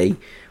today,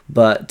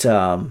 but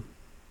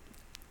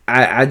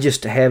I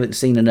just haven't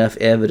seen enough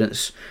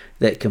evidence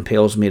that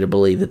compels me to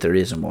believe that there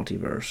is a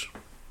multiverse.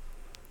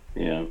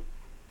 Yeah.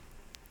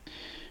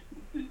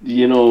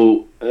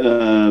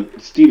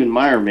 Stephen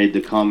Meyer made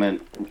the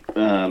comment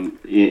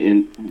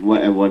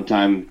at one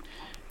time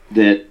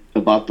that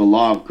about the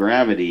law of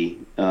gravity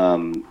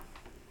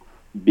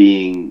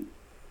being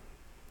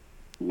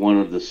one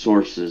of the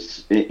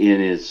sources. In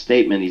his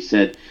statement, he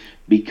said,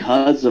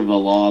 because of a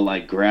law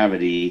like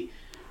gravity,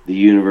 the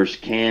universe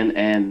can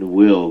and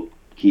will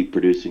keep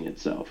producing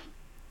itself.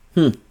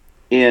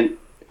 And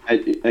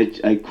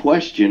I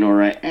question,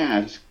 or I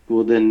ask,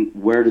 well, then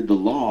where did the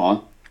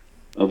law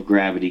of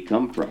gravity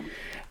come from?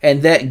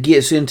 And that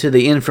gets into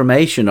the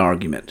information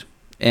argument.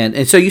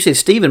 And so you said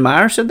Stephen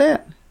Meyer said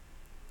that?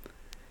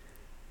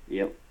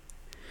 Yep.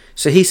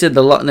 So he said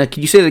the law. Now,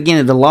 can you say it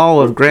again? The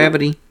law of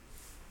gravity.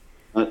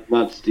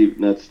 Not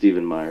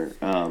Stephen Meyer.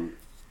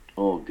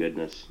 Oh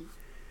goodness.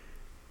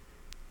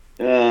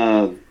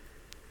 The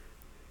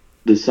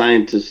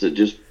scientist that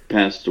just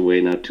passed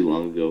away not too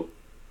long ago.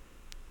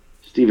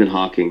 Stephen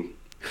Hawking.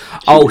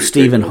 Oh,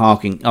 Stephen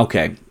Hawking.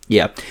 Okay.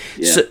 Yeah.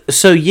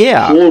 So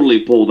yeah.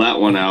 Totally pulled that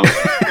one out.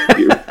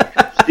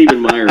 Stephen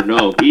Meyer,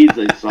 no, he's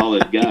a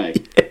solid guy.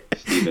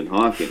 Stephen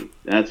Hawking.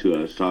 That's who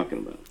I was talking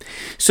about.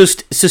 So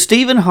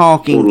Stephen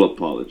Hawking. Total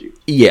apology.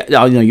 Yeah.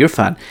 Oh, no, you're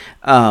fine.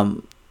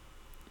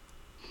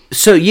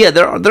 So yeah,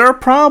 there are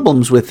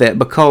problems with that,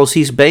 because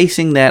he's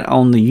basing that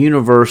on the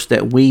universe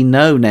that we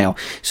know now.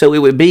 So it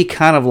would be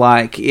kind of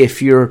like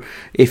if you're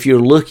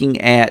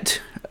looking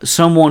at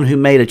someone who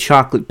made a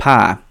chocolate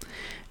pie,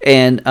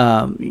 and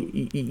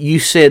you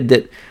said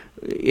that,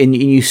 and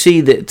you see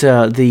that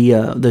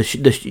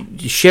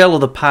the shell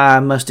of the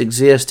pie must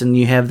exist, and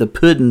you have the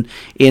pudding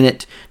in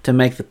it to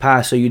make the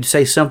pie. So you'd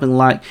say something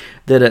like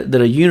that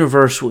a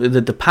universe,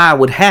 that the pie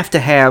would have to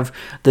have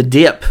the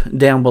dip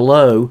down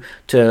below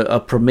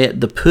to permit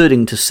the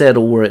pudding to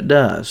settle where it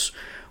does.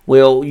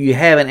 Well, you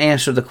haven't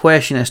answered the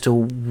question as to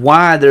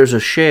why there's a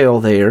shell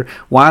there,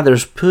 why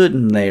there's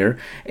pudding there,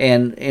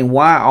 and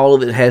why all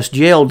of it has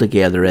gelled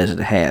together as it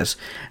has.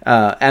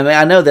 I mean,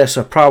 I know that's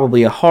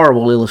probably a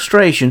horrible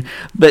illustration,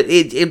 but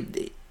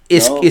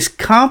it's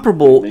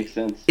comparable. Makes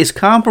sense. It's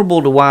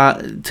comparable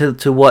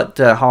to what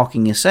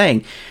Hawking is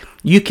saying.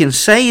 You can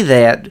say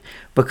that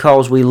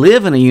because we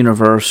live in a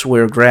universe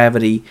where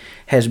gravity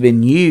has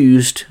been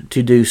used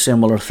to do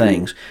similar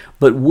things.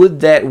 But would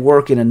that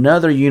work in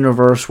another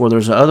universe where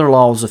there's other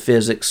laws of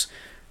physics?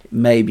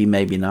 Maybe,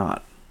 maybe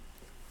not.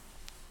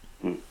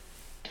 You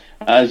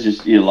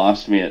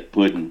lost me at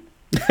pudding.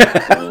 Just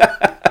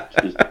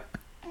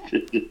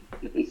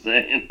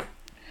saying.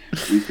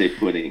 We say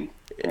pudding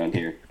around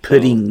here.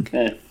 Pudding.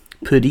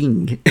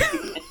 Pudding.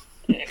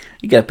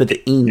 You gotta put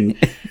the ing.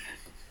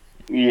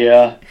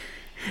 Yeah.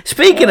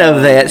 Speaking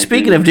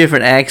of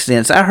different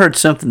accents, I heard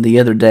something the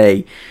other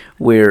day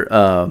where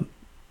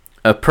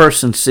a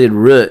person said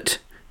 "root,"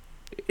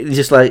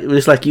 just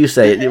like you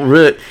say it,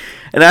 "root,"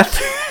 and I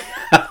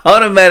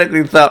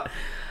automatically thought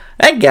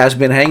that guy's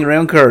been hanging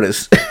around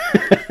Curtis.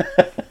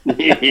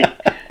 Yeah,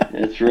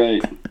 that's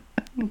right.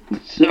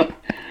 So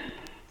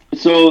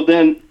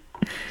then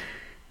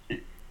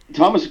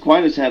Thomas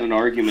Aquinas had an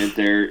argument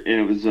there,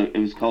 and it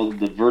was called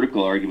the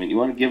vertical argument. You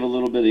want to give a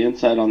little bit of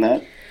insight on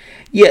that?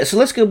 Yeah, so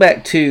let's go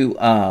back to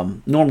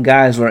Norm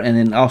Geisler and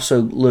then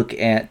also look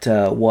at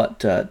what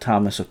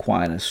Thomas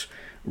Aquinas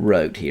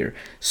wrote here.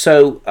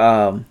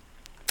 So,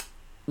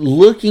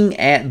 looking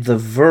at the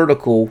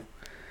vertical,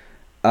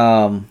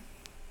 and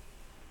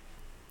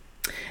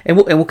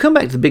we'll come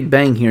back to the Big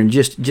Bang here in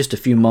just a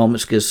few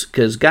moments because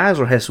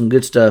Geisler has some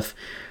good stuff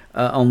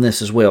on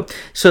this as well.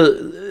 So,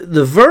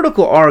 the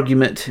vertical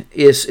argument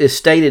is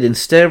stated in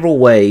several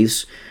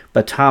ways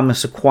by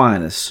Thomas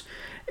Aquinas.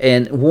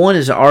 And one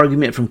is an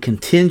argument from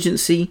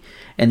contingency,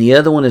 and the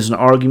other one is an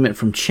argument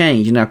from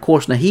change. Now, of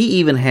course, he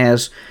even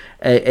has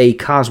a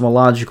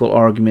cosmological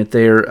argument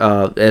there,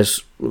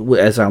 as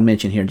I'll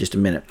mention here in just a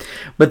minute.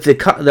 But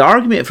the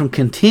argument from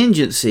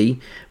contingency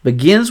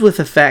begins with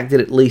the fact that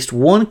at least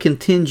one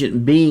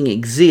contingent being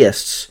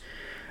exists.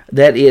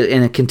 That is,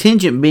 and a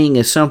contingent being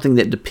is something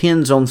that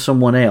depends on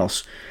someone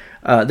else.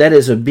 That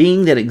is a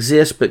being that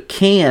exists but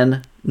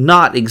can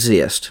not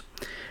exist.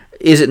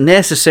 Is it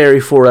necessary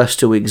for us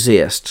to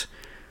exist?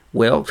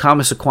 Well,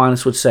 Thomas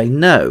Aquinas would say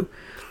no.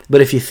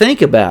 But if you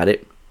think about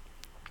it,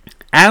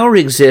 our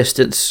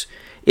existence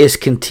is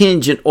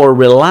contingent or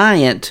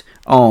reliant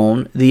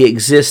on the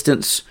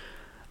existence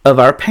of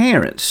our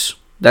parents.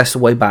 That's the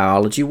way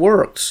biology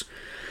works.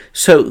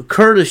 So,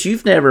 Curtis,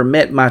 you've never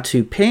met my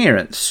two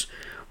parents,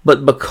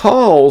 but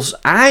because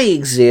I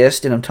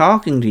exist and I'm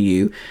talking to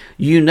you,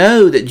 you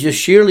know that just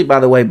surely by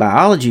the way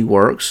biology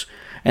works,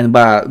 and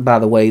by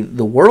the way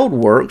the world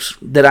works,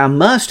 that I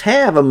must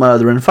have a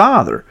mother and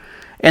father.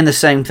 And the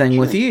same thing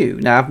with you.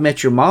 Now, I've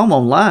met your mom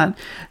online,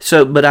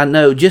 but I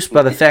know just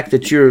by the fact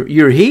that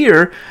you're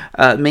here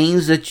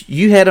means that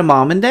you had a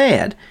mom and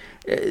dad.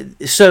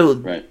 So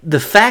right. The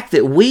fact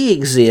that we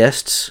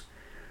exist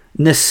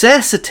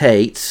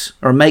necessitates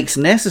or makes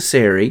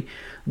necessary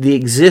the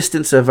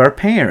existence of our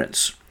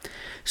parents.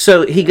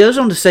 So he goes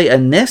on to say a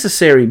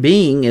necessary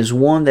being is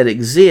one that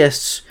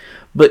exists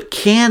but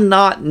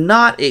cannot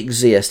not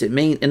exist.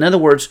 In other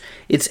words,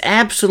 it's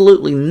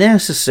absolutely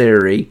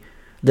necessary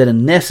that a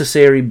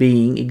necessary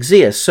being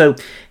exists. So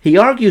he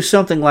argues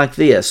something like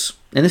this,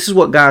 and this is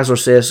what Geisler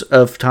says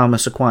of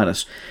Thomas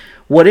Aquinas.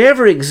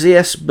 Whatever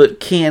exists but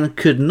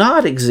could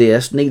not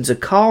exist needs a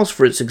cause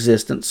for its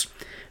existence,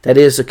 that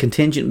is, a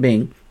contingent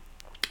being.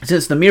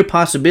 Since the mere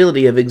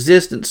possibility of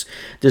existence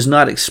does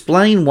not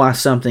explain why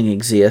something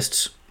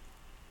exists.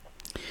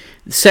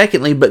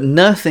 Secondly, but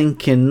nothing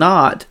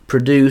cannot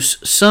produce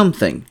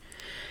something.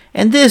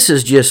 And this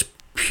is just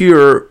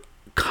pure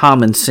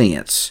common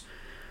sense.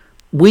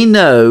 We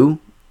know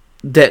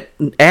that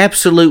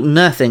absolute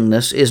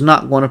nothingness is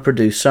not going to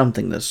produce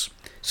somethingness.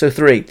 So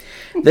 3,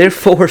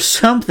 therefore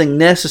something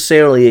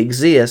necessarily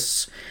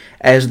exists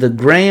as the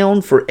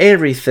ground for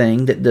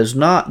everything that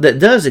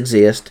does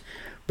exist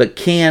but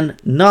can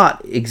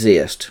not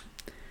exist.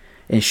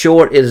 In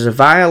short, it is a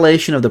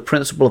violation of the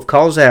principle of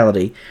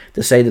causality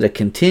to say that a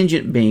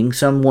contingent being,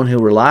 someone who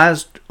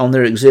relies on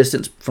their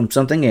existence from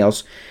something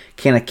else,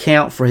 can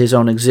account for his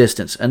own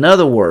existence. In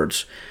other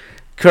words,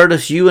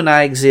 Curtis, you and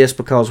I exist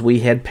because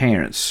we had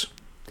parents.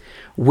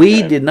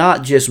 We did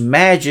not just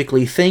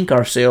magically think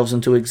ourselves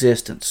into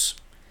existence.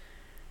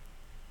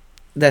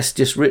 That's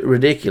just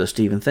ridiculous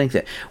to even think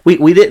that.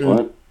 We didn't.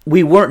 What?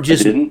 We weren't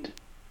just. I didn't.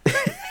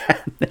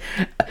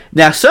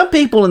 Now, some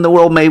people in the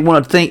world may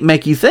want to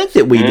make you think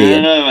that we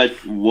did.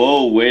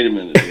 Whoa, wait a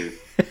minute,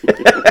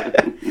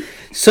 dude.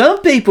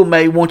 Some people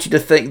may want you to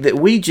think that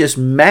we just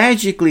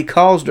magically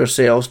caused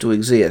ourselves to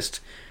exist.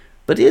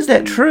 But is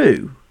that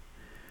true?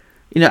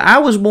 You know, I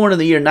was born in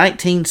the year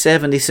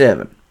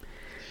 1977.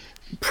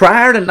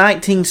 Prior to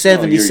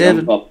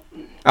 1977... Oh,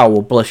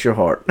 well, bless your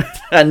heart.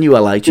 I knew I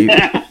liked you.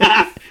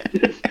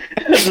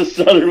 That's a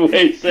southern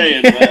way of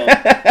saying, well...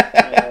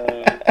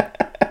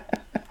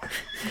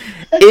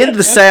 In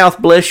the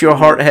South, bless your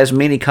heart has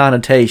many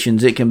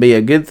connotations. It can be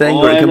a good thing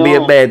or it can be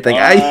a bad thing.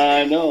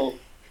 I know.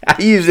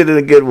 I use it in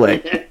a good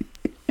way.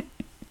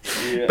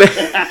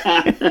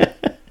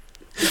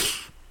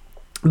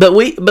 But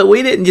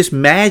we didn't just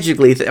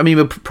magically...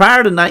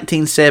 prior to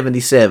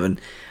 1977,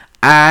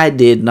 I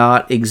did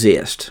not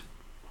exist.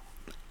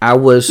 I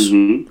was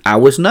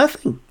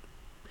nothing.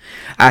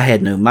 I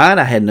had no mind.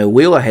 I had no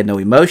will. I had no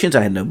emotions.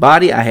 I had no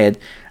body. I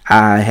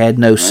had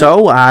no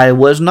soul. I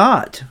was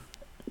not.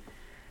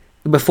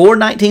 Before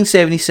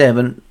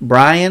 1977,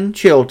 Brian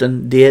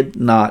Chilton did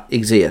not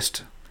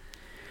exist.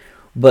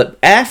 But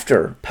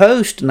after,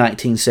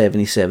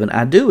 post-1977,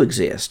 I do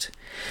exist.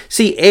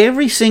 See,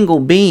 every single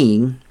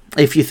being,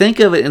 if you think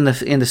of it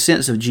in the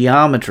sense of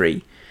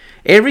geometry,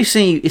 every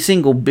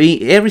single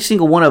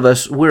one of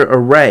us, we're a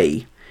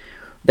ray.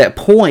 That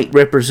point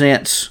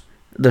represents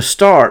the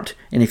start,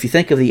 and if you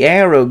think of the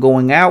arrow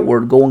going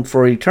outward, going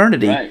for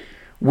eternity, right.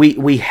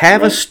 we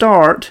have a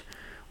start.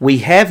 We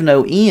have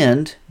no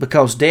end,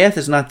 because death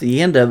is not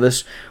the end of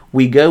us.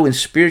 We go and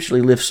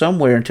spiritually live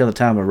somewhere until the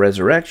time of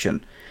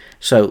resurrection.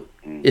 So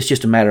it's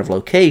just a matter of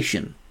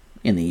location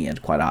in the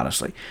end, quite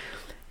honestly.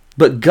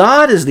 But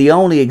God is the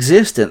only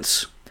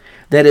existence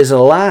that is a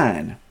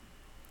line.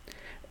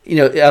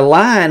 a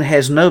line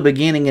has no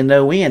beginning and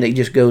no end. It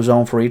just goes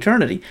on for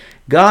eternity.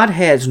 God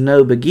has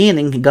no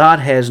beginning. God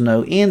has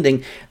no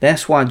ending.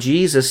 That's why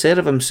Jesus said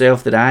of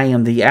himself that I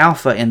am the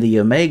Alpha and the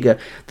Omega,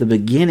 the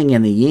beginning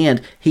and the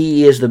end.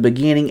 He is the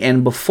beginning,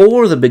 and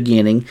before the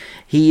beginning,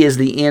 he is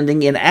the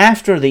ending. And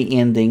after the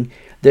ending,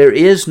 there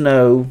is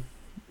no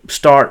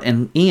start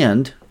and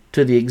end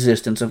to the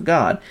existence of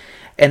God.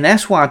 And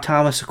that's why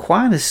Thomas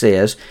Aquinas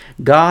says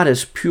God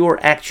is pure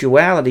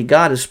actuality,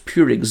 God is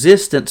pure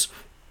existence,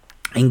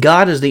 and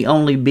God is the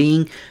only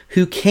being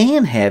who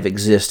can have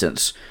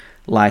existence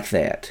like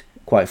that,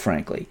 quite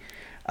frankly.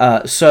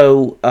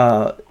 So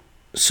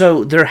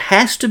there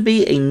has to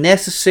be a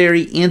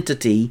necessary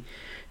entity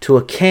to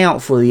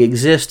account for the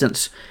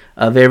existence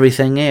of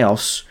everything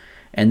else,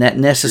 and that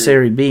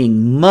necessary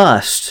being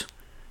must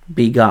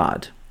be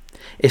God.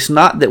 It's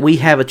not that we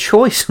have a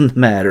choice in the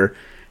matter.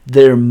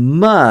 There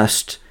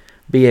must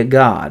be a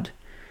God.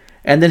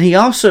 And then he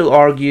also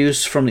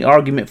argues from the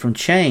argument from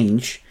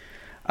change,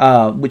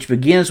 which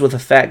begins with the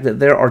fact that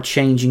there are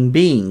changing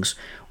beings.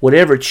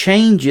 Whatever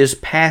changes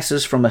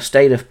passes from a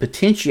state of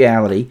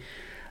potentiality,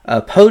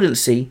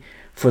 potency,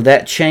 for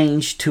that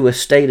change to a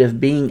state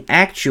of being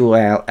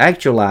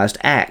actualized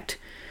act.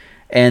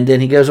 And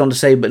then he goes on to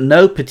say, but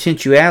no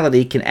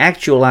potentiality can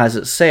actualize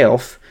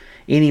itself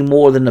any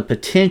more than the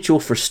potential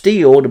for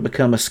steel to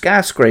become a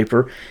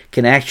skyscraper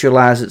can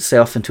actualize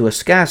itself into a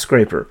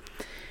skyscraper.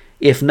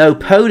 If no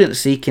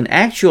potency can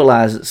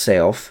actualize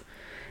itself,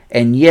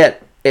 and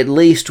yet at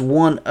least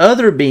one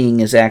other being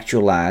is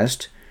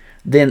actualized,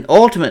 then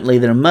ultimately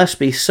there must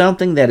be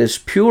something that is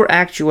pure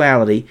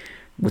actuality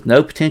with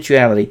no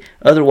potentiality.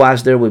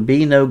 Otherwise there would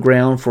be no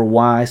ground for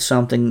why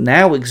something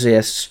now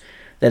exists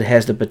that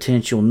has the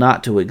potential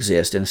not to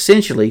exist. And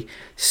essentially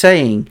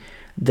saying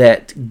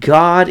that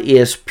God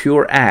is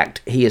pure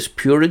act. He is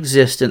pure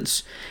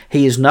existence.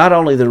 He is not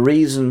only the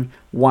reason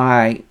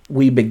why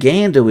we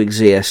began to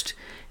exist,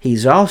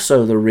 he's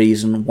also the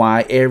reason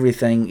why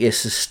everything is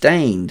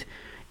sustained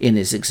in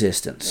his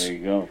existence. There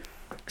you go.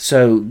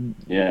 So,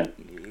 yeah,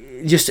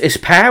 just it's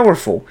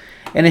powerful.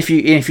 And if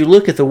you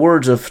look at the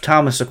words of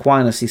Thomas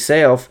Aquinas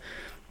himself,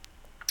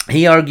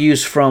 he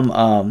argues from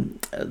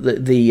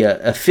the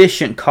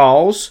efficient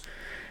cause.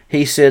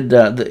 He said,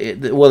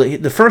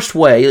 the first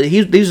way,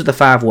 these are the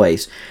 5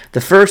 ways. The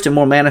first and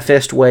more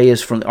manifest way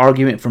is from the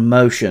argument from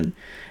motion.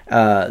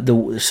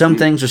 Some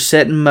things are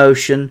set in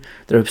motion.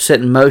 They're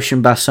set in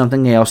motion by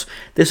something else.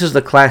 This is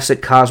the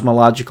classic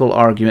cosmological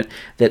argument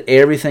that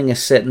everything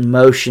is set in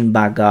motion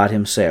by God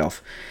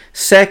himself.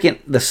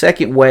 The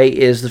second way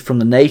is from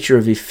the nature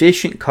of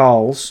efficient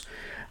cause.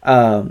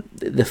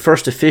 The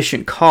first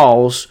efficient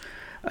cause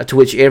to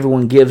which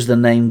everyone gives the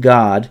name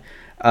God.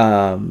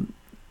 And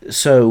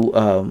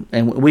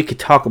we could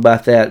talk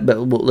about that, but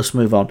let's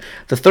move on.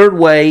 The third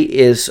way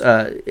is,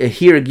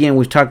 here again,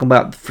 we're talking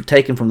about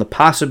taken from the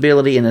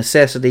possibility and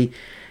necessity,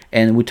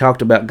 and we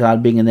talked about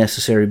God being a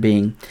necessary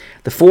being.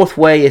 The fourth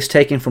way is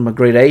taken from a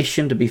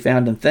gradation to be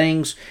found in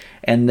things,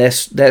 and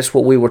that's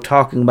what we were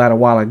talking about a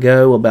while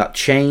ago, about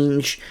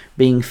change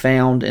being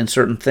found in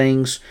certain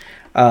things.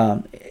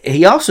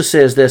 He also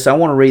says this, I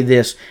want to read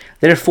this,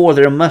 therefore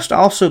there must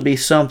also be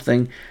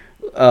something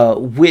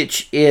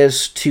which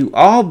is to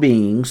all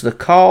beings the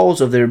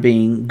cause of their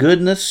being,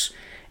 goodness,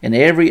 and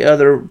every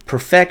other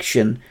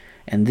perfection,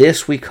 and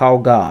this we call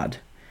God.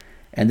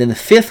 And then the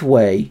fifth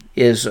way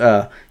is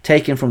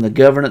taken from the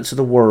governance of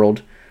the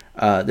world,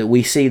 that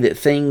we see that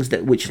things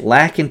which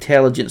lack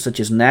intelligence, such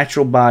as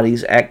natural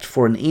bodies, act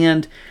for an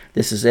end.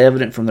 This is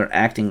evident from their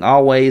acting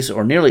always,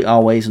 or nearly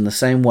always, in the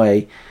same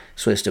way,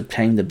 so as to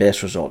obtain the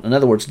best result. In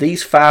other words,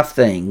 these 5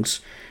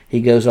 things,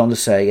 he goes on to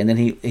say, and then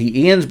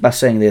he ends by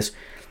saying this,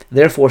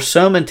 therefore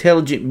some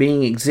intelligent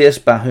being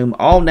exists by whom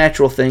all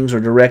natural things are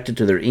directed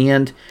to their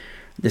end.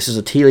 This is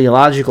a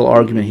teleological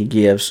argument he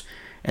gives,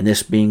 and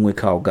this being we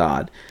call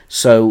God.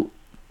 So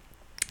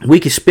we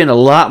could spend a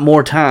lot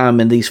more time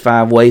in these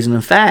 5 ways, and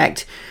in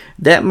fact,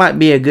 that might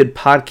be a good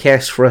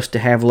podcast for us to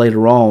have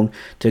later on,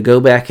 to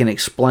go back and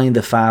explain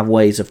the 5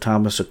 ways of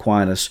Thomas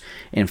Aquinas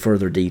in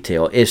further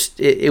detail.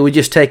 It would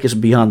just take us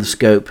beyond the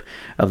scope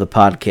of the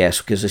podcast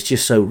because it's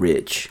just so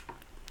rich.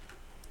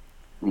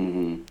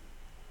 Mm-hmm.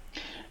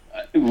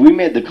 We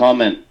made the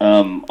comment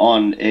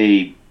on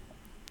a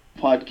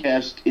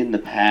podcast in the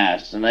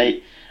past, and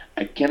I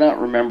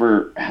cannot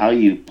remember how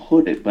you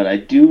put it, but I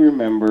do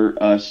remember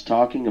us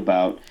talking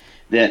about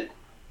that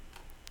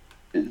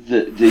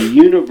the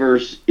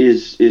universe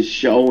is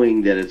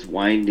showing that it's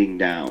winding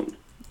down,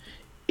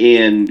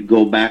 and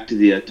go back to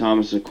the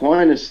Thomas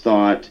Aquinas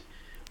thought,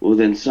 well,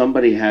 then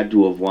somebody had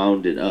to have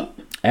wound it up.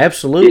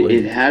 Absolutely.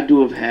 It had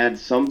to have had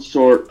some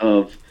sort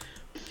of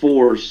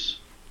force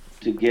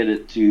to get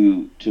it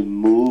to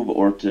move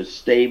or to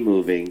stay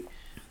moving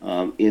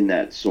in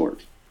that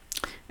sort.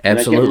 Absolutely. And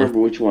I can't remember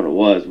which one it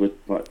was,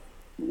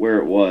 where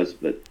it was,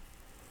 but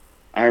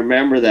I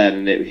remember that,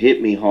 and it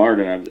hit me hard,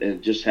 and I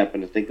just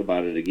happened to think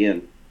about it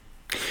again.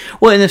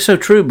 Well, and it's so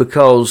true,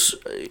 because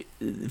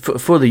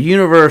for the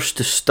universe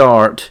to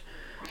start,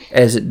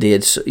 as it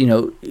did. So,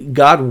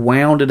 God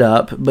wound it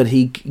up, but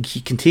He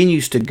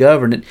continues to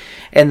govern it.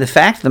 And the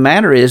fact of the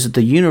matter is that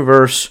the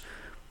universe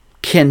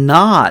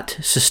cannot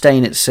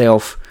sustain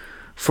itself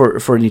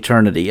for an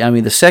eternity. I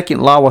mean, the second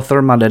law of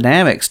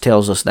thermodynamics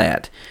tells us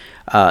that.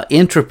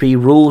 Entropy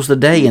rules the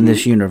day in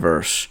this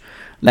universe.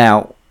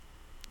 Now,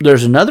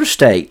 there's another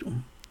state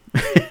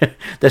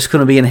that's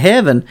going to be in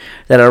heaven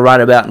that I write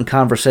about in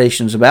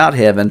Conversations About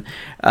Heaven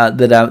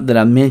that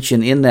I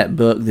mention in that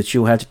book that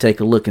you'll have to take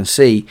a look and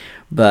see.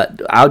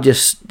 But I'll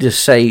just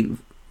say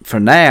for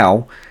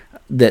now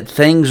that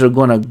things are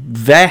going to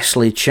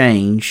vastly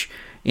change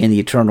in the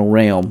eternal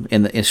realm,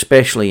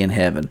 especially in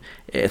heaven.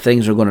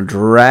 Things are going to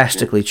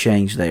drastically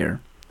change there.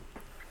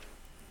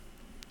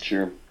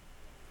 Sure.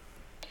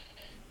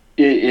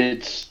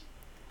 It's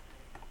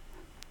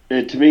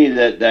to me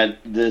that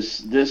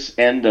this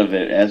end of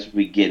it, as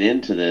we get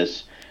into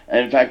this,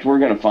 and in fact we're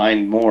going to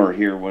find more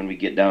here when we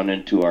get down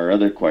into our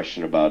other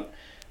question about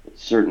a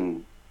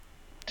certain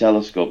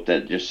telescope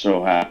that just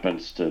so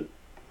happens to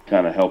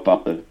kind of help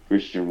out the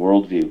Christian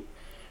worldview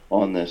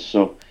on this.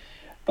 So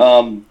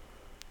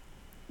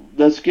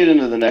let's get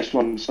into the next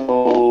one.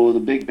 So the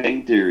Big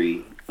Bang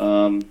Theory.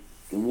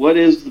 What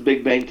is the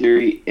Big Bang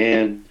Theory,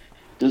 and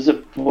does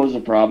it pose a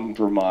problem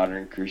for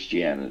modern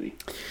Christianity?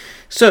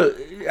 So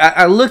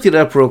I looked it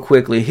up real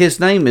quickly. His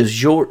name is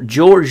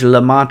Georges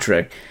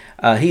Lemaitre.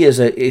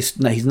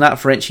 He's not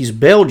French. He's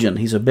Belgian.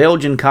 He's a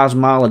Belgian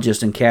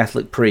cosmologist and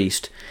Catholic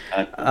priest.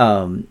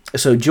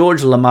 So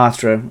Georges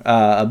Lemaitre,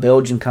 a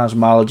Belgian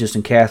cosmologist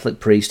and Catholic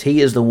priest, he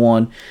is the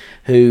one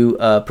who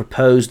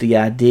proposed the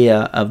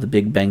idea of the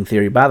Big Bang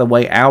Theory. By the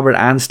way, Albert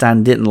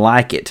Einstein didn't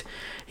like it.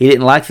 He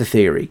didn't like the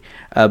theory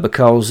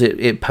because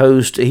it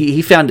posed.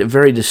 He found it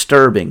very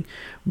disturbing.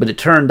 But it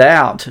turned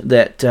out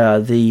that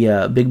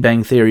the Big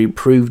Bang Theory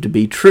proved to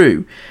be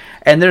true.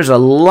 And there's a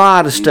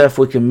lot of stuff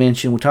we can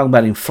mention. We talk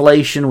about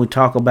inflation. We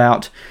talk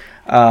about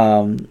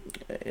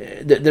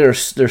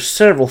there's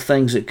several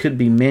things that could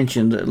be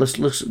mentioned. Let's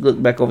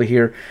look back over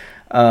here.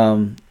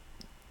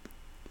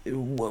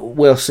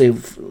 We'll see.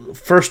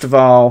 First of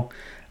all,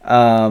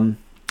 the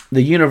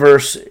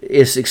universe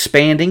is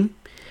expanding.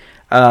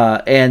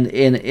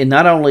 And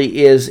not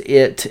only is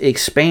it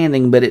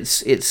expanding, but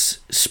it's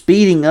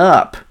speeding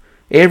up.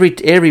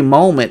 Every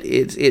moment,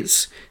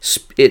 it's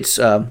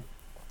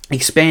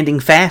expanding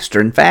faster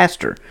and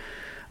faster,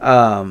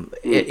 and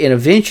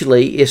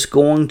eventually it's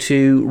going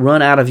to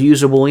run out of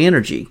usable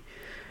energy.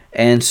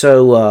 And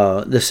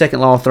so the second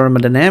law of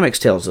thermodynamics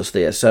tells us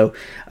this. So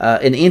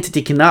an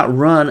entity cannot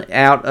run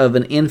out of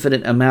an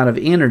infinite amount of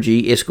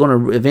energy. It's going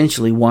to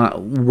eventually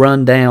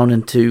run down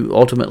into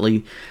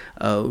ultimately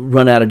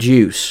run out of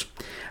juice.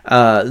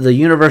 The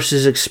universe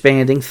is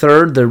expanding.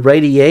 Third, the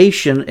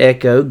radiation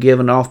echo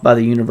given off by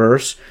the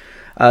universe.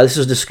 This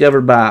was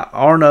discovered by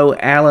Arno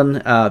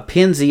Allen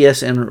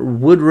Penzias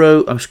and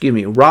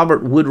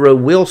Robert Woodrow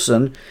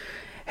Wilson.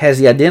 Has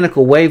the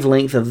identical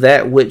wavelength of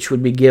that which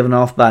would be given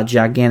off by a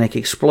gigantic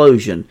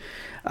explosion.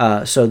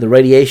 So the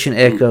radiation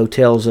echo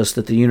tells us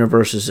that the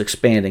universe is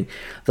expanding.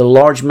 The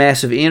large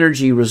mass of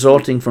energy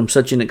resulting from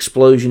such an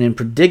explosion and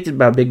predicted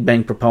by Big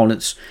Bang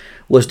proponents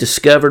was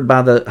discovered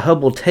by the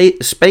Hubble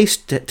Space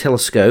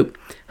Telescope.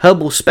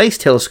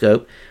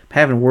 I'm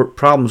having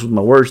problems with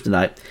my words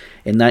tonight.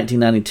 In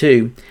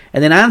 1992.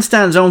 And then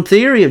Einstein's own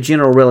theory of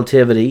general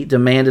relativity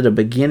demanded a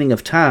beginning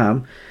of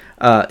time.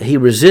 He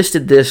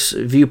resisted this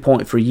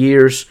viewpoint for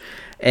years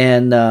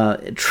and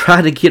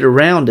tried to get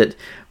around it,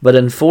 but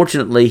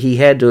unfortunately he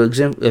had to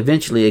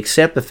eventually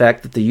accept the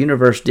fact that the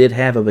universe did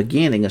have a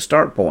beginning, a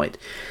start point.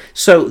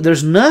 So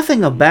there's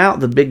nothing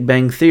about the Big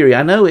Bang Theory.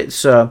 I know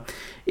it's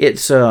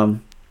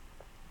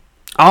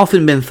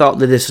often been thought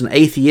that it's an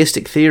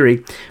atheistic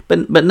theory,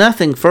 but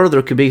nothing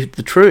further could be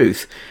the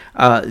truth.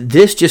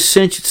 This just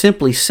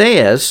simply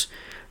says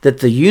that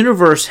the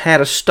universe had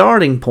a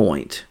starting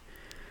point.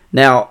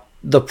 Now,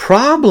 the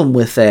problem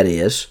with that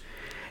is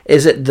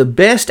that the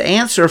best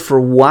answer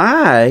for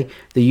why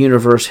the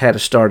universe had a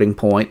starting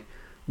point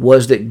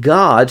was that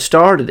God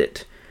started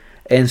it.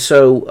 And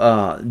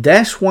so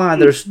that's why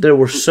there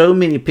were so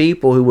many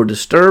people who were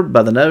disturbed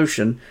by the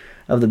notion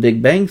of the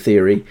Big Bang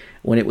Theory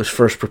when it was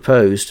first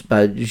proposed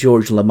by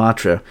Georges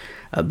Lemaitre,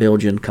 a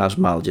Belgian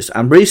cosmologist.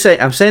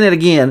 I'm saying it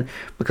again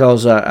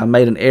because I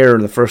made an error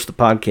in the first of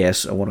the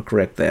podcast. I want to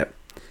correct that.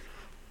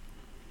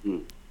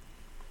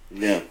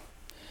 Yeah.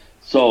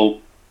 So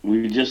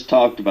we just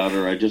talked about,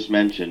 or I just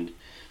mentioned,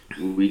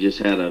 we just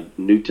had a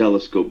new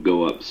telescope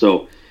go up.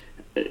 So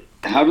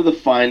how do the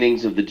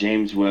findings of the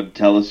James Webb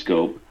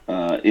Telescope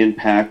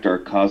impact our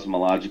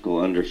cosmological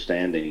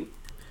understanding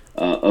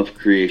of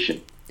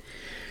creation?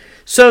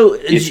 So,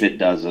 if it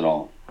does at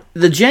all.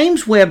 The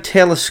James Webb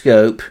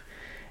Telescope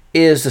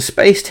is the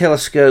space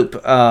telescope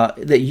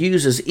that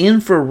uses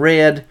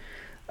infrared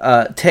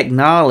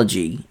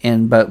technology,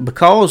 and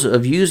because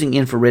of using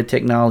infrared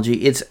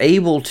technology, it's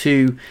able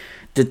to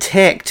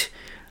detect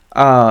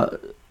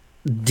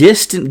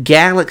distant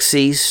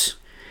galaxies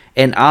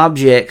and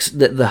objects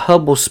that the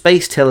Hubble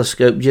Space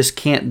Telescope just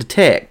can't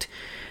detect.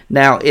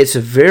 Now, it's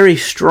a very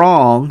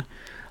strong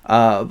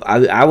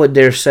I would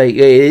dare say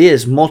it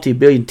is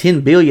multi-billion,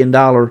 $10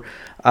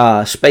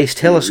 billion space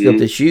telescope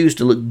that's used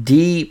to look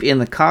deep in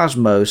the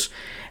cosmos.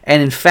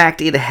 And in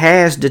fact, it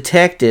has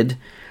detected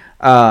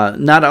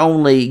not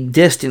only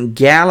distant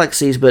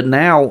galaxies, but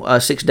now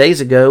 6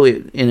 days ago,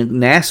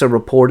 NASA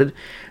reported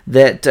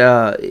that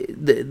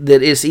that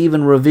it's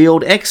even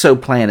revealed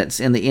exoplanets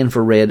in the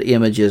infrared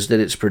images that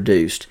it's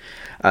produced.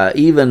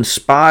 Even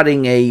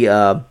spotting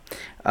a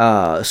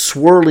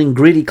swirling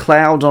gritty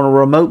clouds on a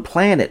remote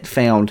planet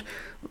found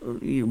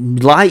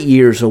light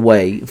years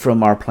away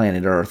from our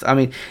planet Earth. I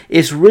mean,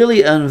 it's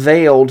really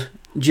unveiled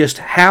just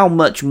how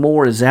much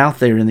more is out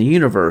there in the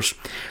universe.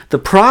 The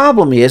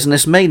problem is, and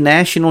this made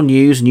national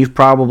news, and you've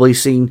probably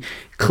seen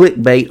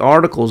clickbait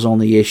articles on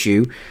the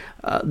issue,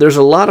 there's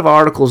a lot of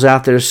articles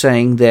out there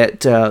saying that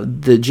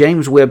the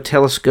James Webb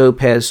Telescope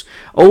has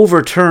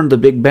overturned the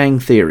Big Bang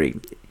Theory.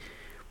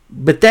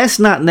 But that's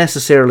not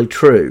necessarily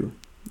true.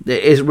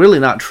 It's really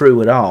not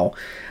true at all.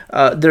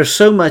 There's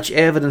so much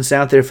evidence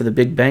out there for the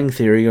Big Bang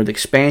Theory, or the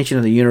expansion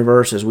of the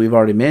universe, as we've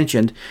already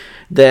mentioned,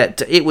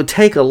 that it would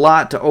take a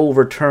lot to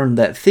overturn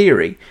that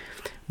theory.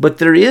 But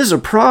there is a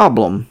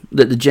problem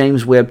that the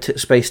James Webb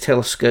Space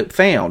Telescope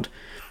found.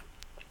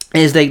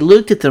 As they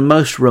looked at the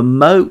most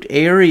remote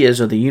areas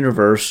of the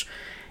universe,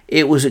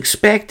 it was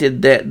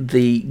expected that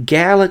the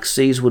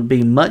galaxies would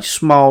be much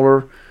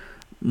smaller,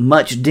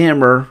 much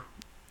dimmer,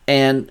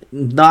 and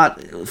not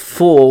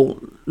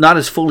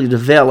as fully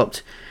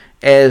developed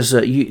as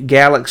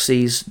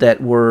galaxies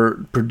that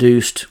were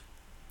produced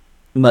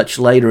much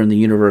later in the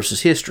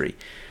universe's history.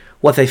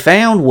 What they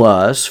found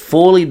was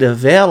fully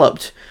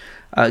developed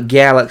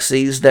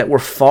galaxies that were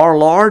far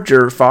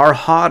larger, far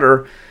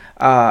hotter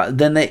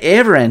than they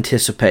ever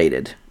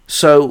anticipated.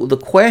 So the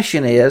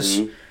question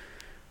is,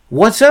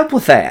 what's up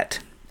with that?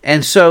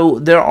 And so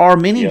there are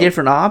many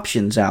different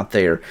options out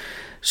there.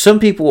 Some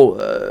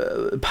people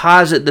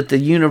posit that the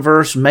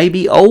universe may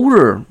be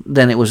older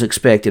than it was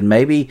expected.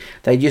 Maybe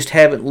they just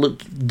haven't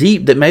looked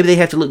deep, that maybe they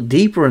have to look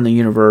deeper in the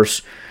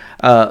universe,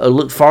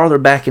 look farther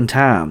back in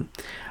time.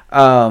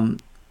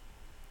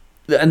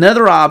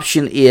 Another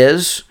option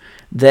is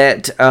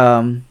that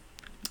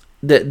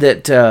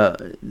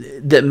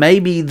that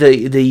maybe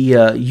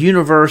the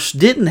universe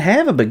didn't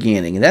have a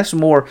beginning. And that's a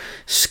more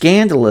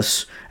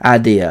scandalous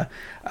idea.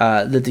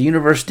 That the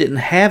universe didn't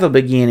have a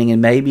beginning,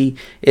 and maybe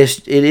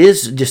it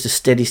is just a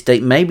steady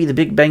state. Maybe the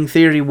Big Bang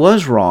Theory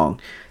was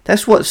wrong.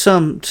 That's what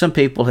some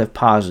people have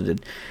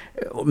posited.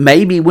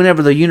 Maybe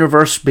whenever the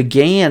universe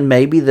began,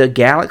 maybe the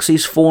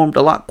galaxies formed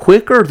a lot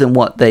quicker than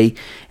what they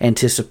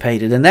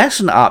anticipated, and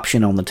that's an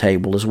option on the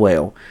table as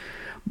well.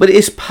 But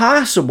it's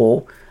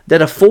possible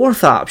that a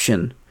fourth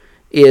option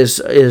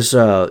is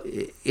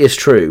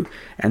true,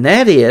 and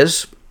that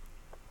is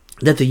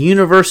that the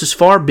universe is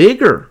far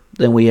bigger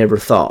than we ever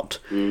thought.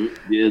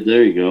 Yeah,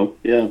 there you go.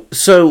 Yeah.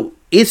 So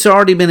it's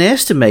already been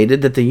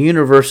estimated that the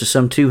universe is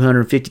some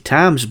 250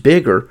 times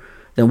bigger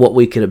than what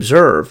we could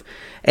observe.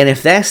 And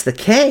if that's the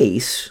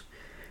case,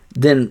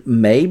 then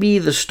maybe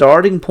the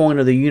starting point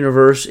of the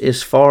universe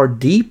is far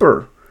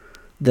deeper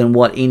than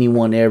what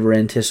anyone ever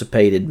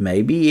anticipated.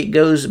 Maybe it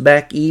goes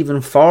back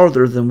even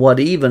farther than what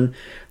even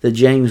the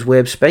James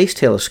Webb Space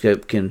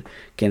Telescope can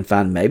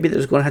find. Maybe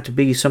there's going to have to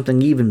be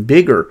something even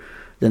bigger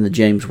than the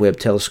James Webb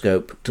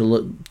Telescope to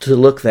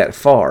look that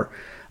far.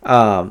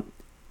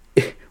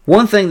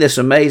 One thing that's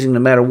amazing, no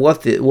matter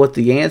what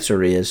the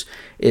answer is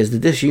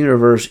that this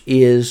universe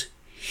is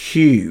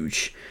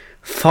huge,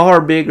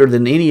 far bigger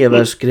than any of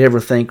us could ever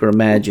think or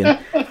imagine.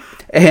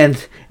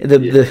 And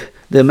the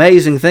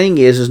amazing thing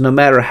is no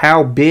matter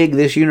how big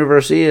this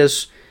universe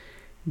is,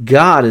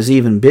 God is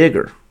even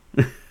bigger.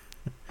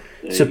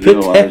 So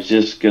I was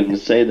just going to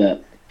say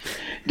that.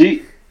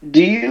 Do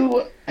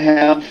you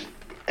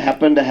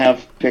happen to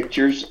have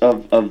pictures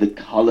of the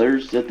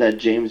colors that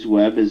James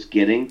Webb is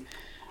getting?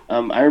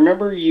 I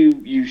remember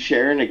you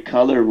sharing a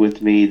color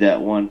with me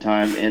that one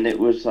time, and it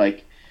was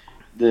like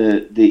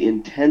the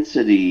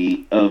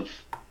intensity of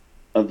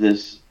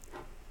this,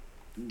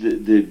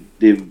 the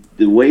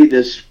way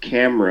this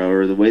camera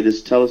or the way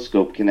this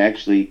telescope can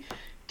actually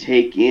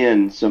take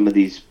in some of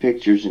these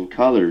pictures and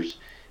colors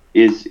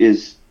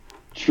is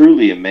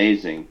truly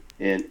amazing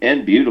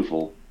and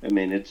beautiful. I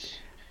mean, it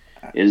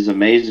is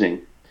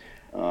amazing.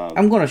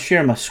 I'm going to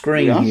share my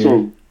screen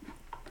here.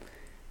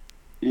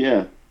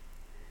 Yeah.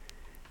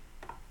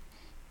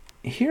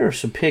 Here are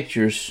some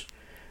pictures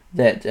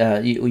that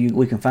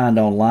we can find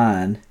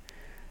online.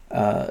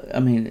 I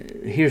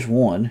mean, here's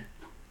one.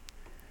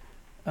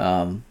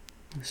 Let's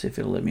see if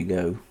it'll let me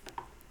go.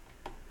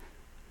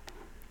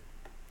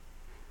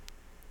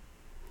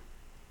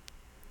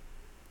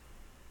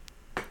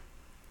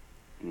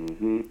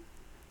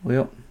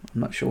 Well,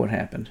 I'm not sure what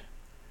happened.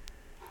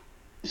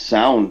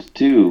 Sound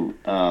too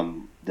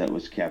that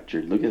was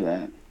captured. Look at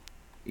that.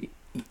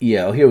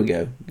 Yeah, here we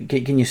go.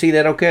 Can you see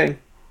that okay?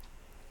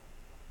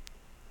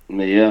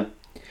 Yeah.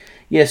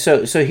 Yeah,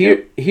 so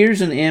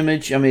here's an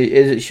image. I mean,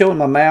 is it showing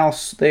my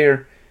mouse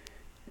there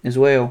as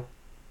well?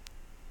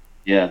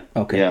 Yeah.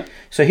 Okay. Yeah.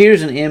 So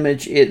here's an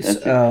image. It's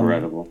That's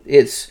incredible.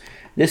 It's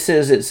This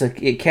says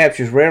it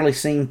captures rarely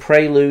seen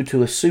prelude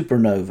to a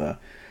supernova.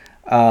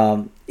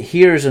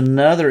 Here's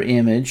another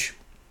image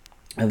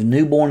of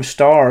newborn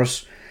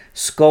stars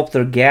sculpt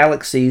their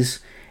galaxies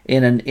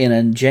in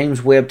a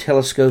James Webb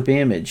Telescope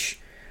image.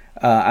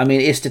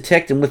 It's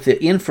detecting with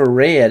the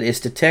infrared. It's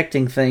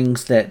detecting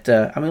things that.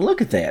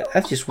 Look at that.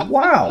 That's just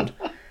wild.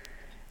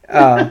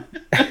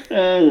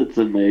 That's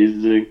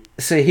amazing.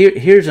 So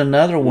here's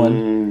another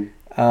one.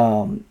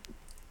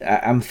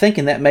 I'm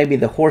thinking that may be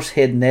the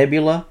Horsehead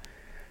Nebula.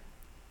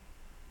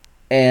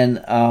 And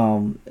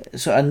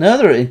so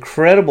another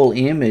incredible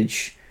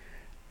image.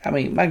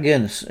 My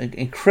goodness,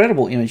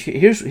 incredible image.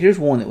 Here's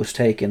one that was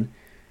taken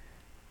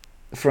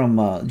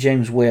from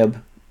James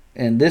Webb,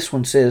 and this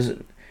one says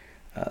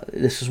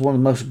this is one of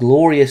the most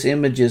glorious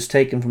images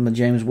taken from the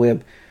James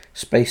Webb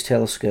Space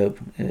Telescope.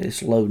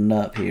 It's loading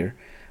up here,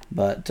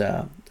 but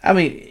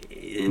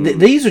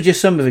these are just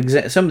some of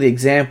the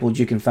examples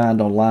you can find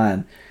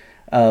online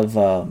of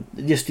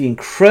just the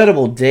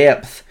incredible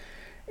depth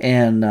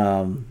and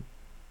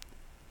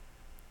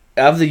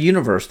of the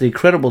universe, the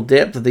incredible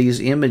depth of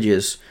these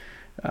images.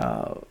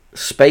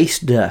 Space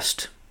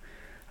dust,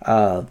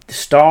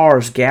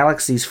 stars,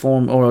 galaxies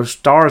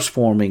stars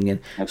forming,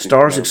 and That's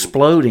stars incredible.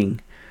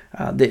 exploding.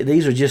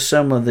 These are just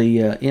some of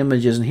the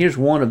images, and here's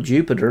one of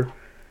Jupiter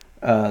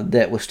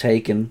that was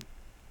taken.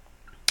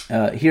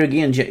 Here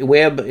again,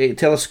 Webb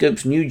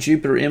telescopes new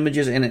Jupiter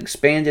images and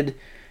expanded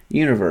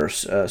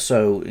universe.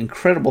 So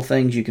incredible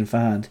things you can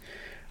find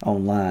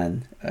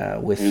online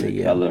with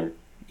the color.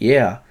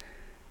 Yeah.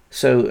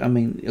 So,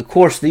 of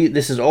course,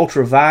 this is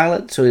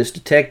ultraviolet, so it's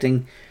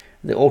detecting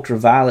the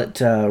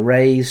ultraviolet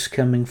rays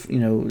coming,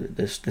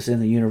 that's in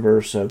the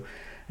universe, so,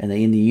 and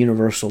in the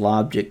universal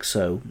object.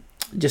 So,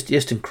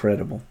 just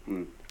incredible.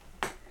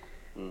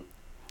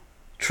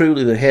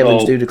 Truly, the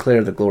heavens do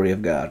declare the glory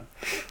of God.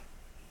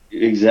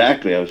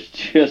 Exactly. I was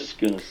just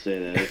going to say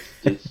that.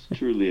 It's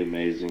truly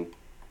amazing.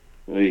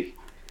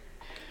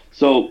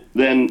 So,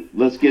 then,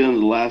 let's get into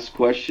the last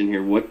question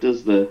here. What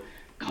does the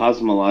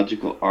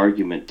cosmological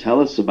argument tell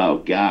us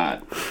about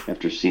God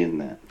after seeing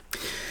that?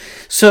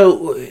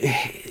 So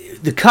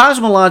the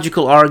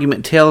cosmological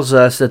argument tells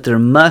us that there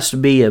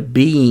must be a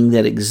being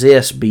that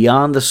exists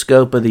beyond the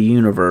scope of the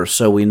universe.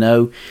 So we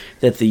know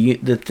that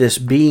this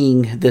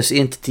being, this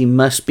entity,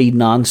 must be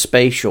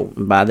non-spatial.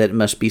 And by that, it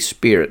must be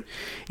spirit.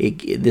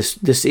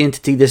 This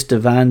entity, this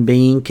divine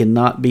being,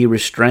 cannot be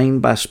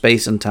restrained by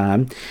space and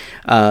time.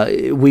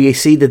 We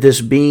see that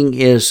this being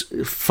is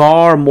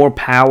far more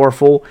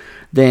powerful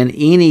than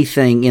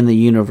anything in the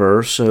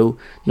universe. So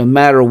no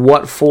matter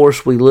what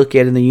force we look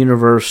at in the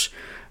universe,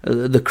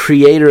 the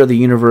creator of the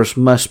universe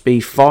must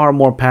be far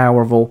more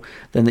powerful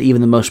than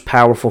even the most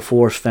powerful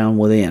force found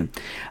within.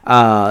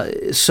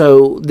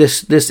 So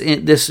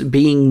this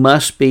being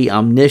must be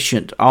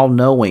omniscient,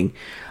 all-knowing,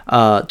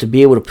 to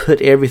be able to put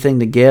everything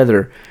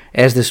together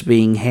as this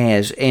being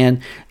has.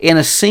 And in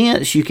a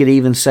sense, you could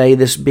even say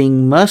this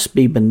being must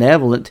be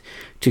benevolent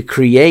to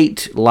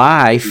create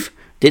life.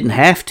 Didn't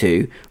have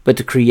to, but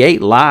to create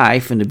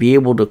life and to be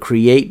able to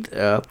create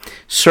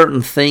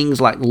certain things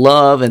like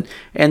love,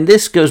 and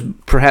this goes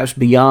perhaps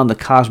beyond the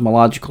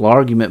cosmological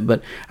argument,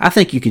 but I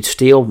think you could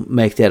still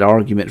make that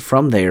argument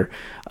from there,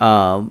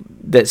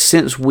 that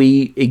since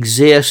we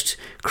exist,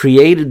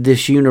 created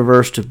this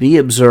universe to be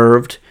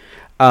observed,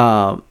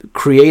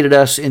 created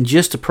us in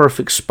just a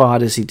perfect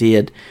spot as he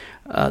did,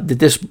 that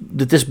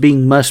this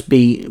being must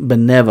be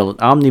benevolent,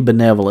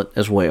 omnibenevolent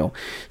as well.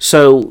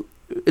 So,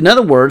 in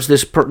other words,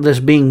 this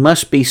being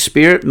must be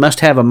spirit, must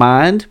have a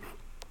mind,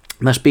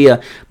 must be a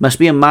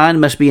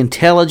mind, must be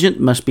intelligent,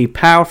 must be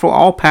powerful,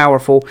 all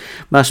powerful,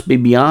 must be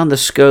beyond the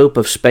scope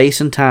of space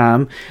and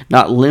time,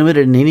 not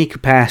limited in any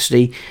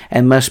capacity,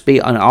 and must be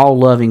an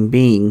all-loving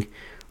being.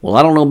 Well,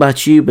 I don't know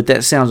about you, but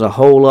that sounds a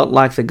whole lot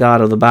like the God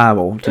of the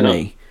Bible to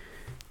me.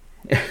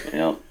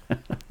 Yeah.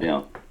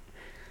 I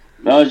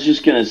was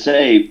just gonna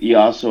say, you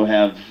also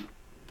have,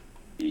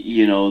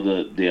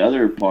 the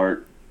other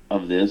part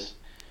of this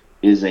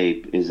is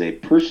a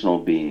personal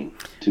being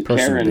to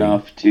care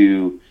enough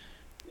to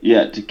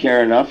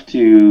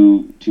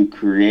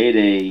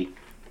create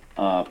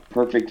a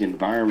perfect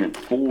environment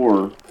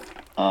for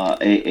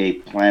a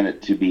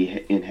planet to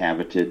be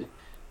inhabited.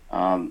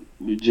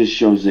 It just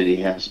shows that he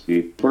has to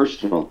be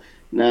personal.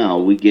 Now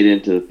we get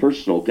into the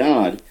personal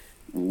God.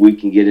 We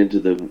can get into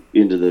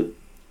the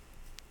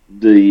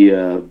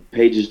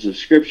pages of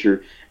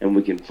Scripture, and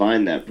we can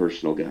find that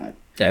personal God.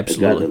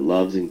 Absolutely. The God that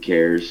loves and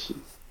cares,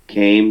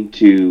 came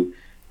to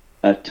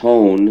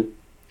atone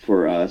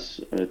for us,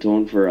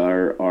 atone for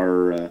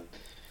our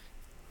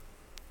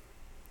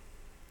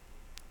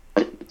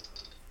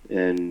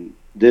and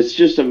it's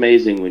just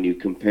amazing when you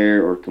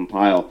compare or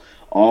compile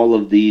all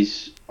of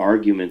these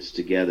arguments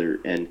together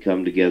and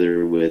come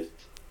together with,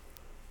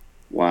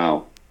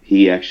 wow,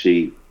 he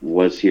actually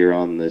was here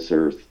on this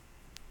earth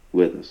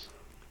with us.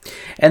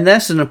 And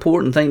that's an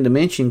important thing to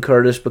mention,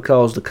 Curtis,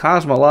 because the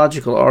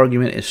cosmological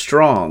argument is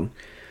strong.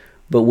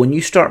 But when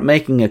you start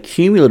making a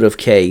cumulative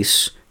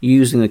case,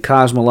 using the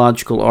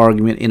cosmological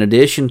argument in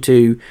addition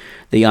to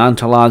the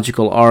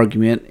ontological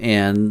argument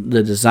and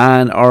the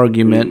design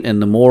argument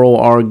and the moral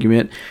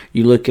argument.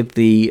 You look at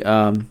the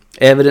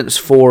evidence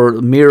for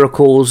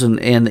miracles and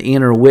the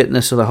inner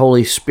witness of the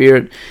Holy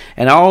Spirit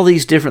and all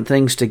these different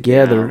things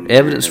together,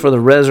 evidence for the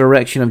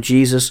resurrection of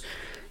Jesus.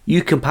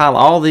 You compile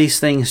all these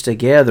things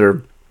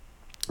together,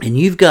 and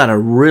you've got a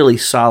really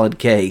solid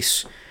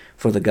case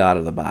for the God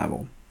of the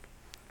Bible.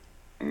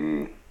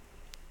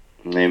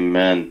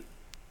 Amen.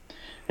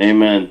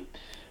 Amen.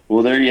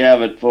 Well, there you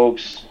have it,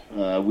 folks.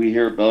 We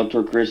here at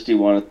Bellator Christi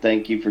want to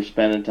thank you for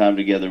spending time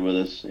together with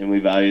us, and we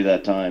value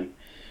that time.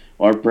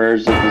 Our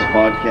prayers that this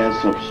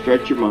podcast helps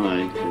stretch your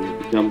mind and it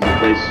becomes a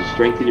place to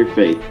strengthen your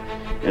faith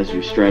as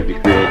we strive to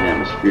create an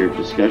atmosphere of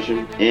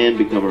discussion and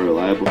become a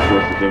reliable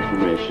source of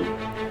information.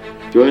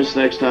 Join us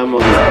next time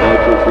on the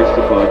Bellator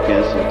Christi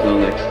podcast. Until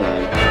next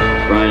time,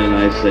 Brian and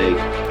I say,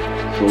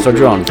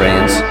 Soldier on,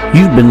 friends.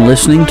 You've been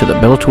listening to the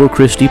Bellator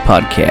Christi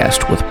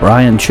podcast with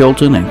Brian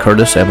Chilton and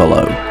Curtis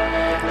Evelo.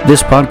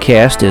 This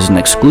podcast is an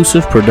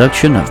exclusive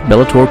production of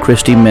Bellator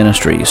Christi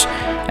Ministries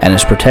and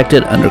is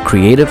protected under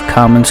Creative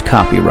Commons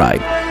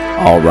copyright,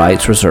 all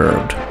rights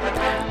reserved.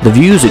 The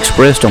views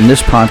expressed on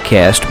this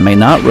podcast may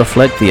not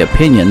reflect the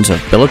opinions of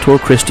Bellator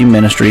Christi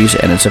Ministries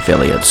and its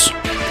affiliates.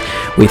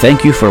 We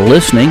thank you for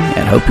listening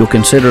and hope you'll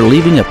consider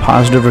leaving a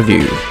positive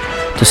review.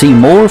 To see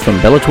more from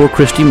Bellator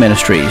Christi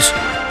Ministries,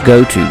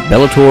 go to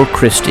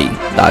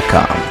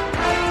bellatorchristi.com.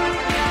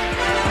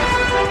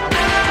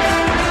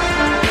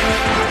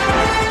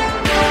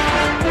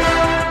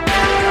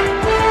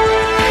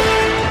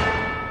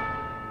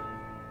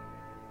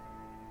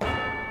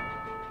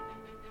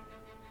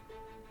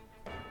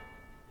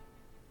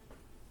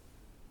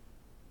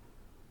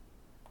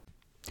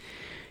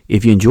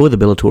 If you enjoy the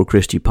Bellator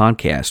Christi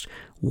podcast,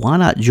 why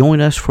not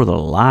join us for the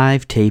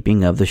live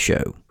taping of the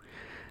show?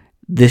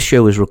 This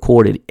show is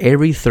recorded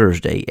every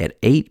Thursday at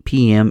 8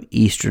 p.m.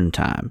 Eastern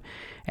Time.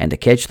 And to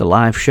catch the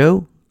live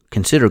show,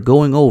 consider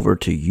going over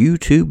to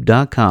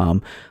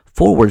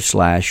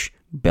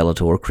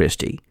youtube.com/Bellator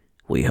Christi.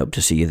 We hope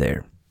to see you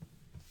there.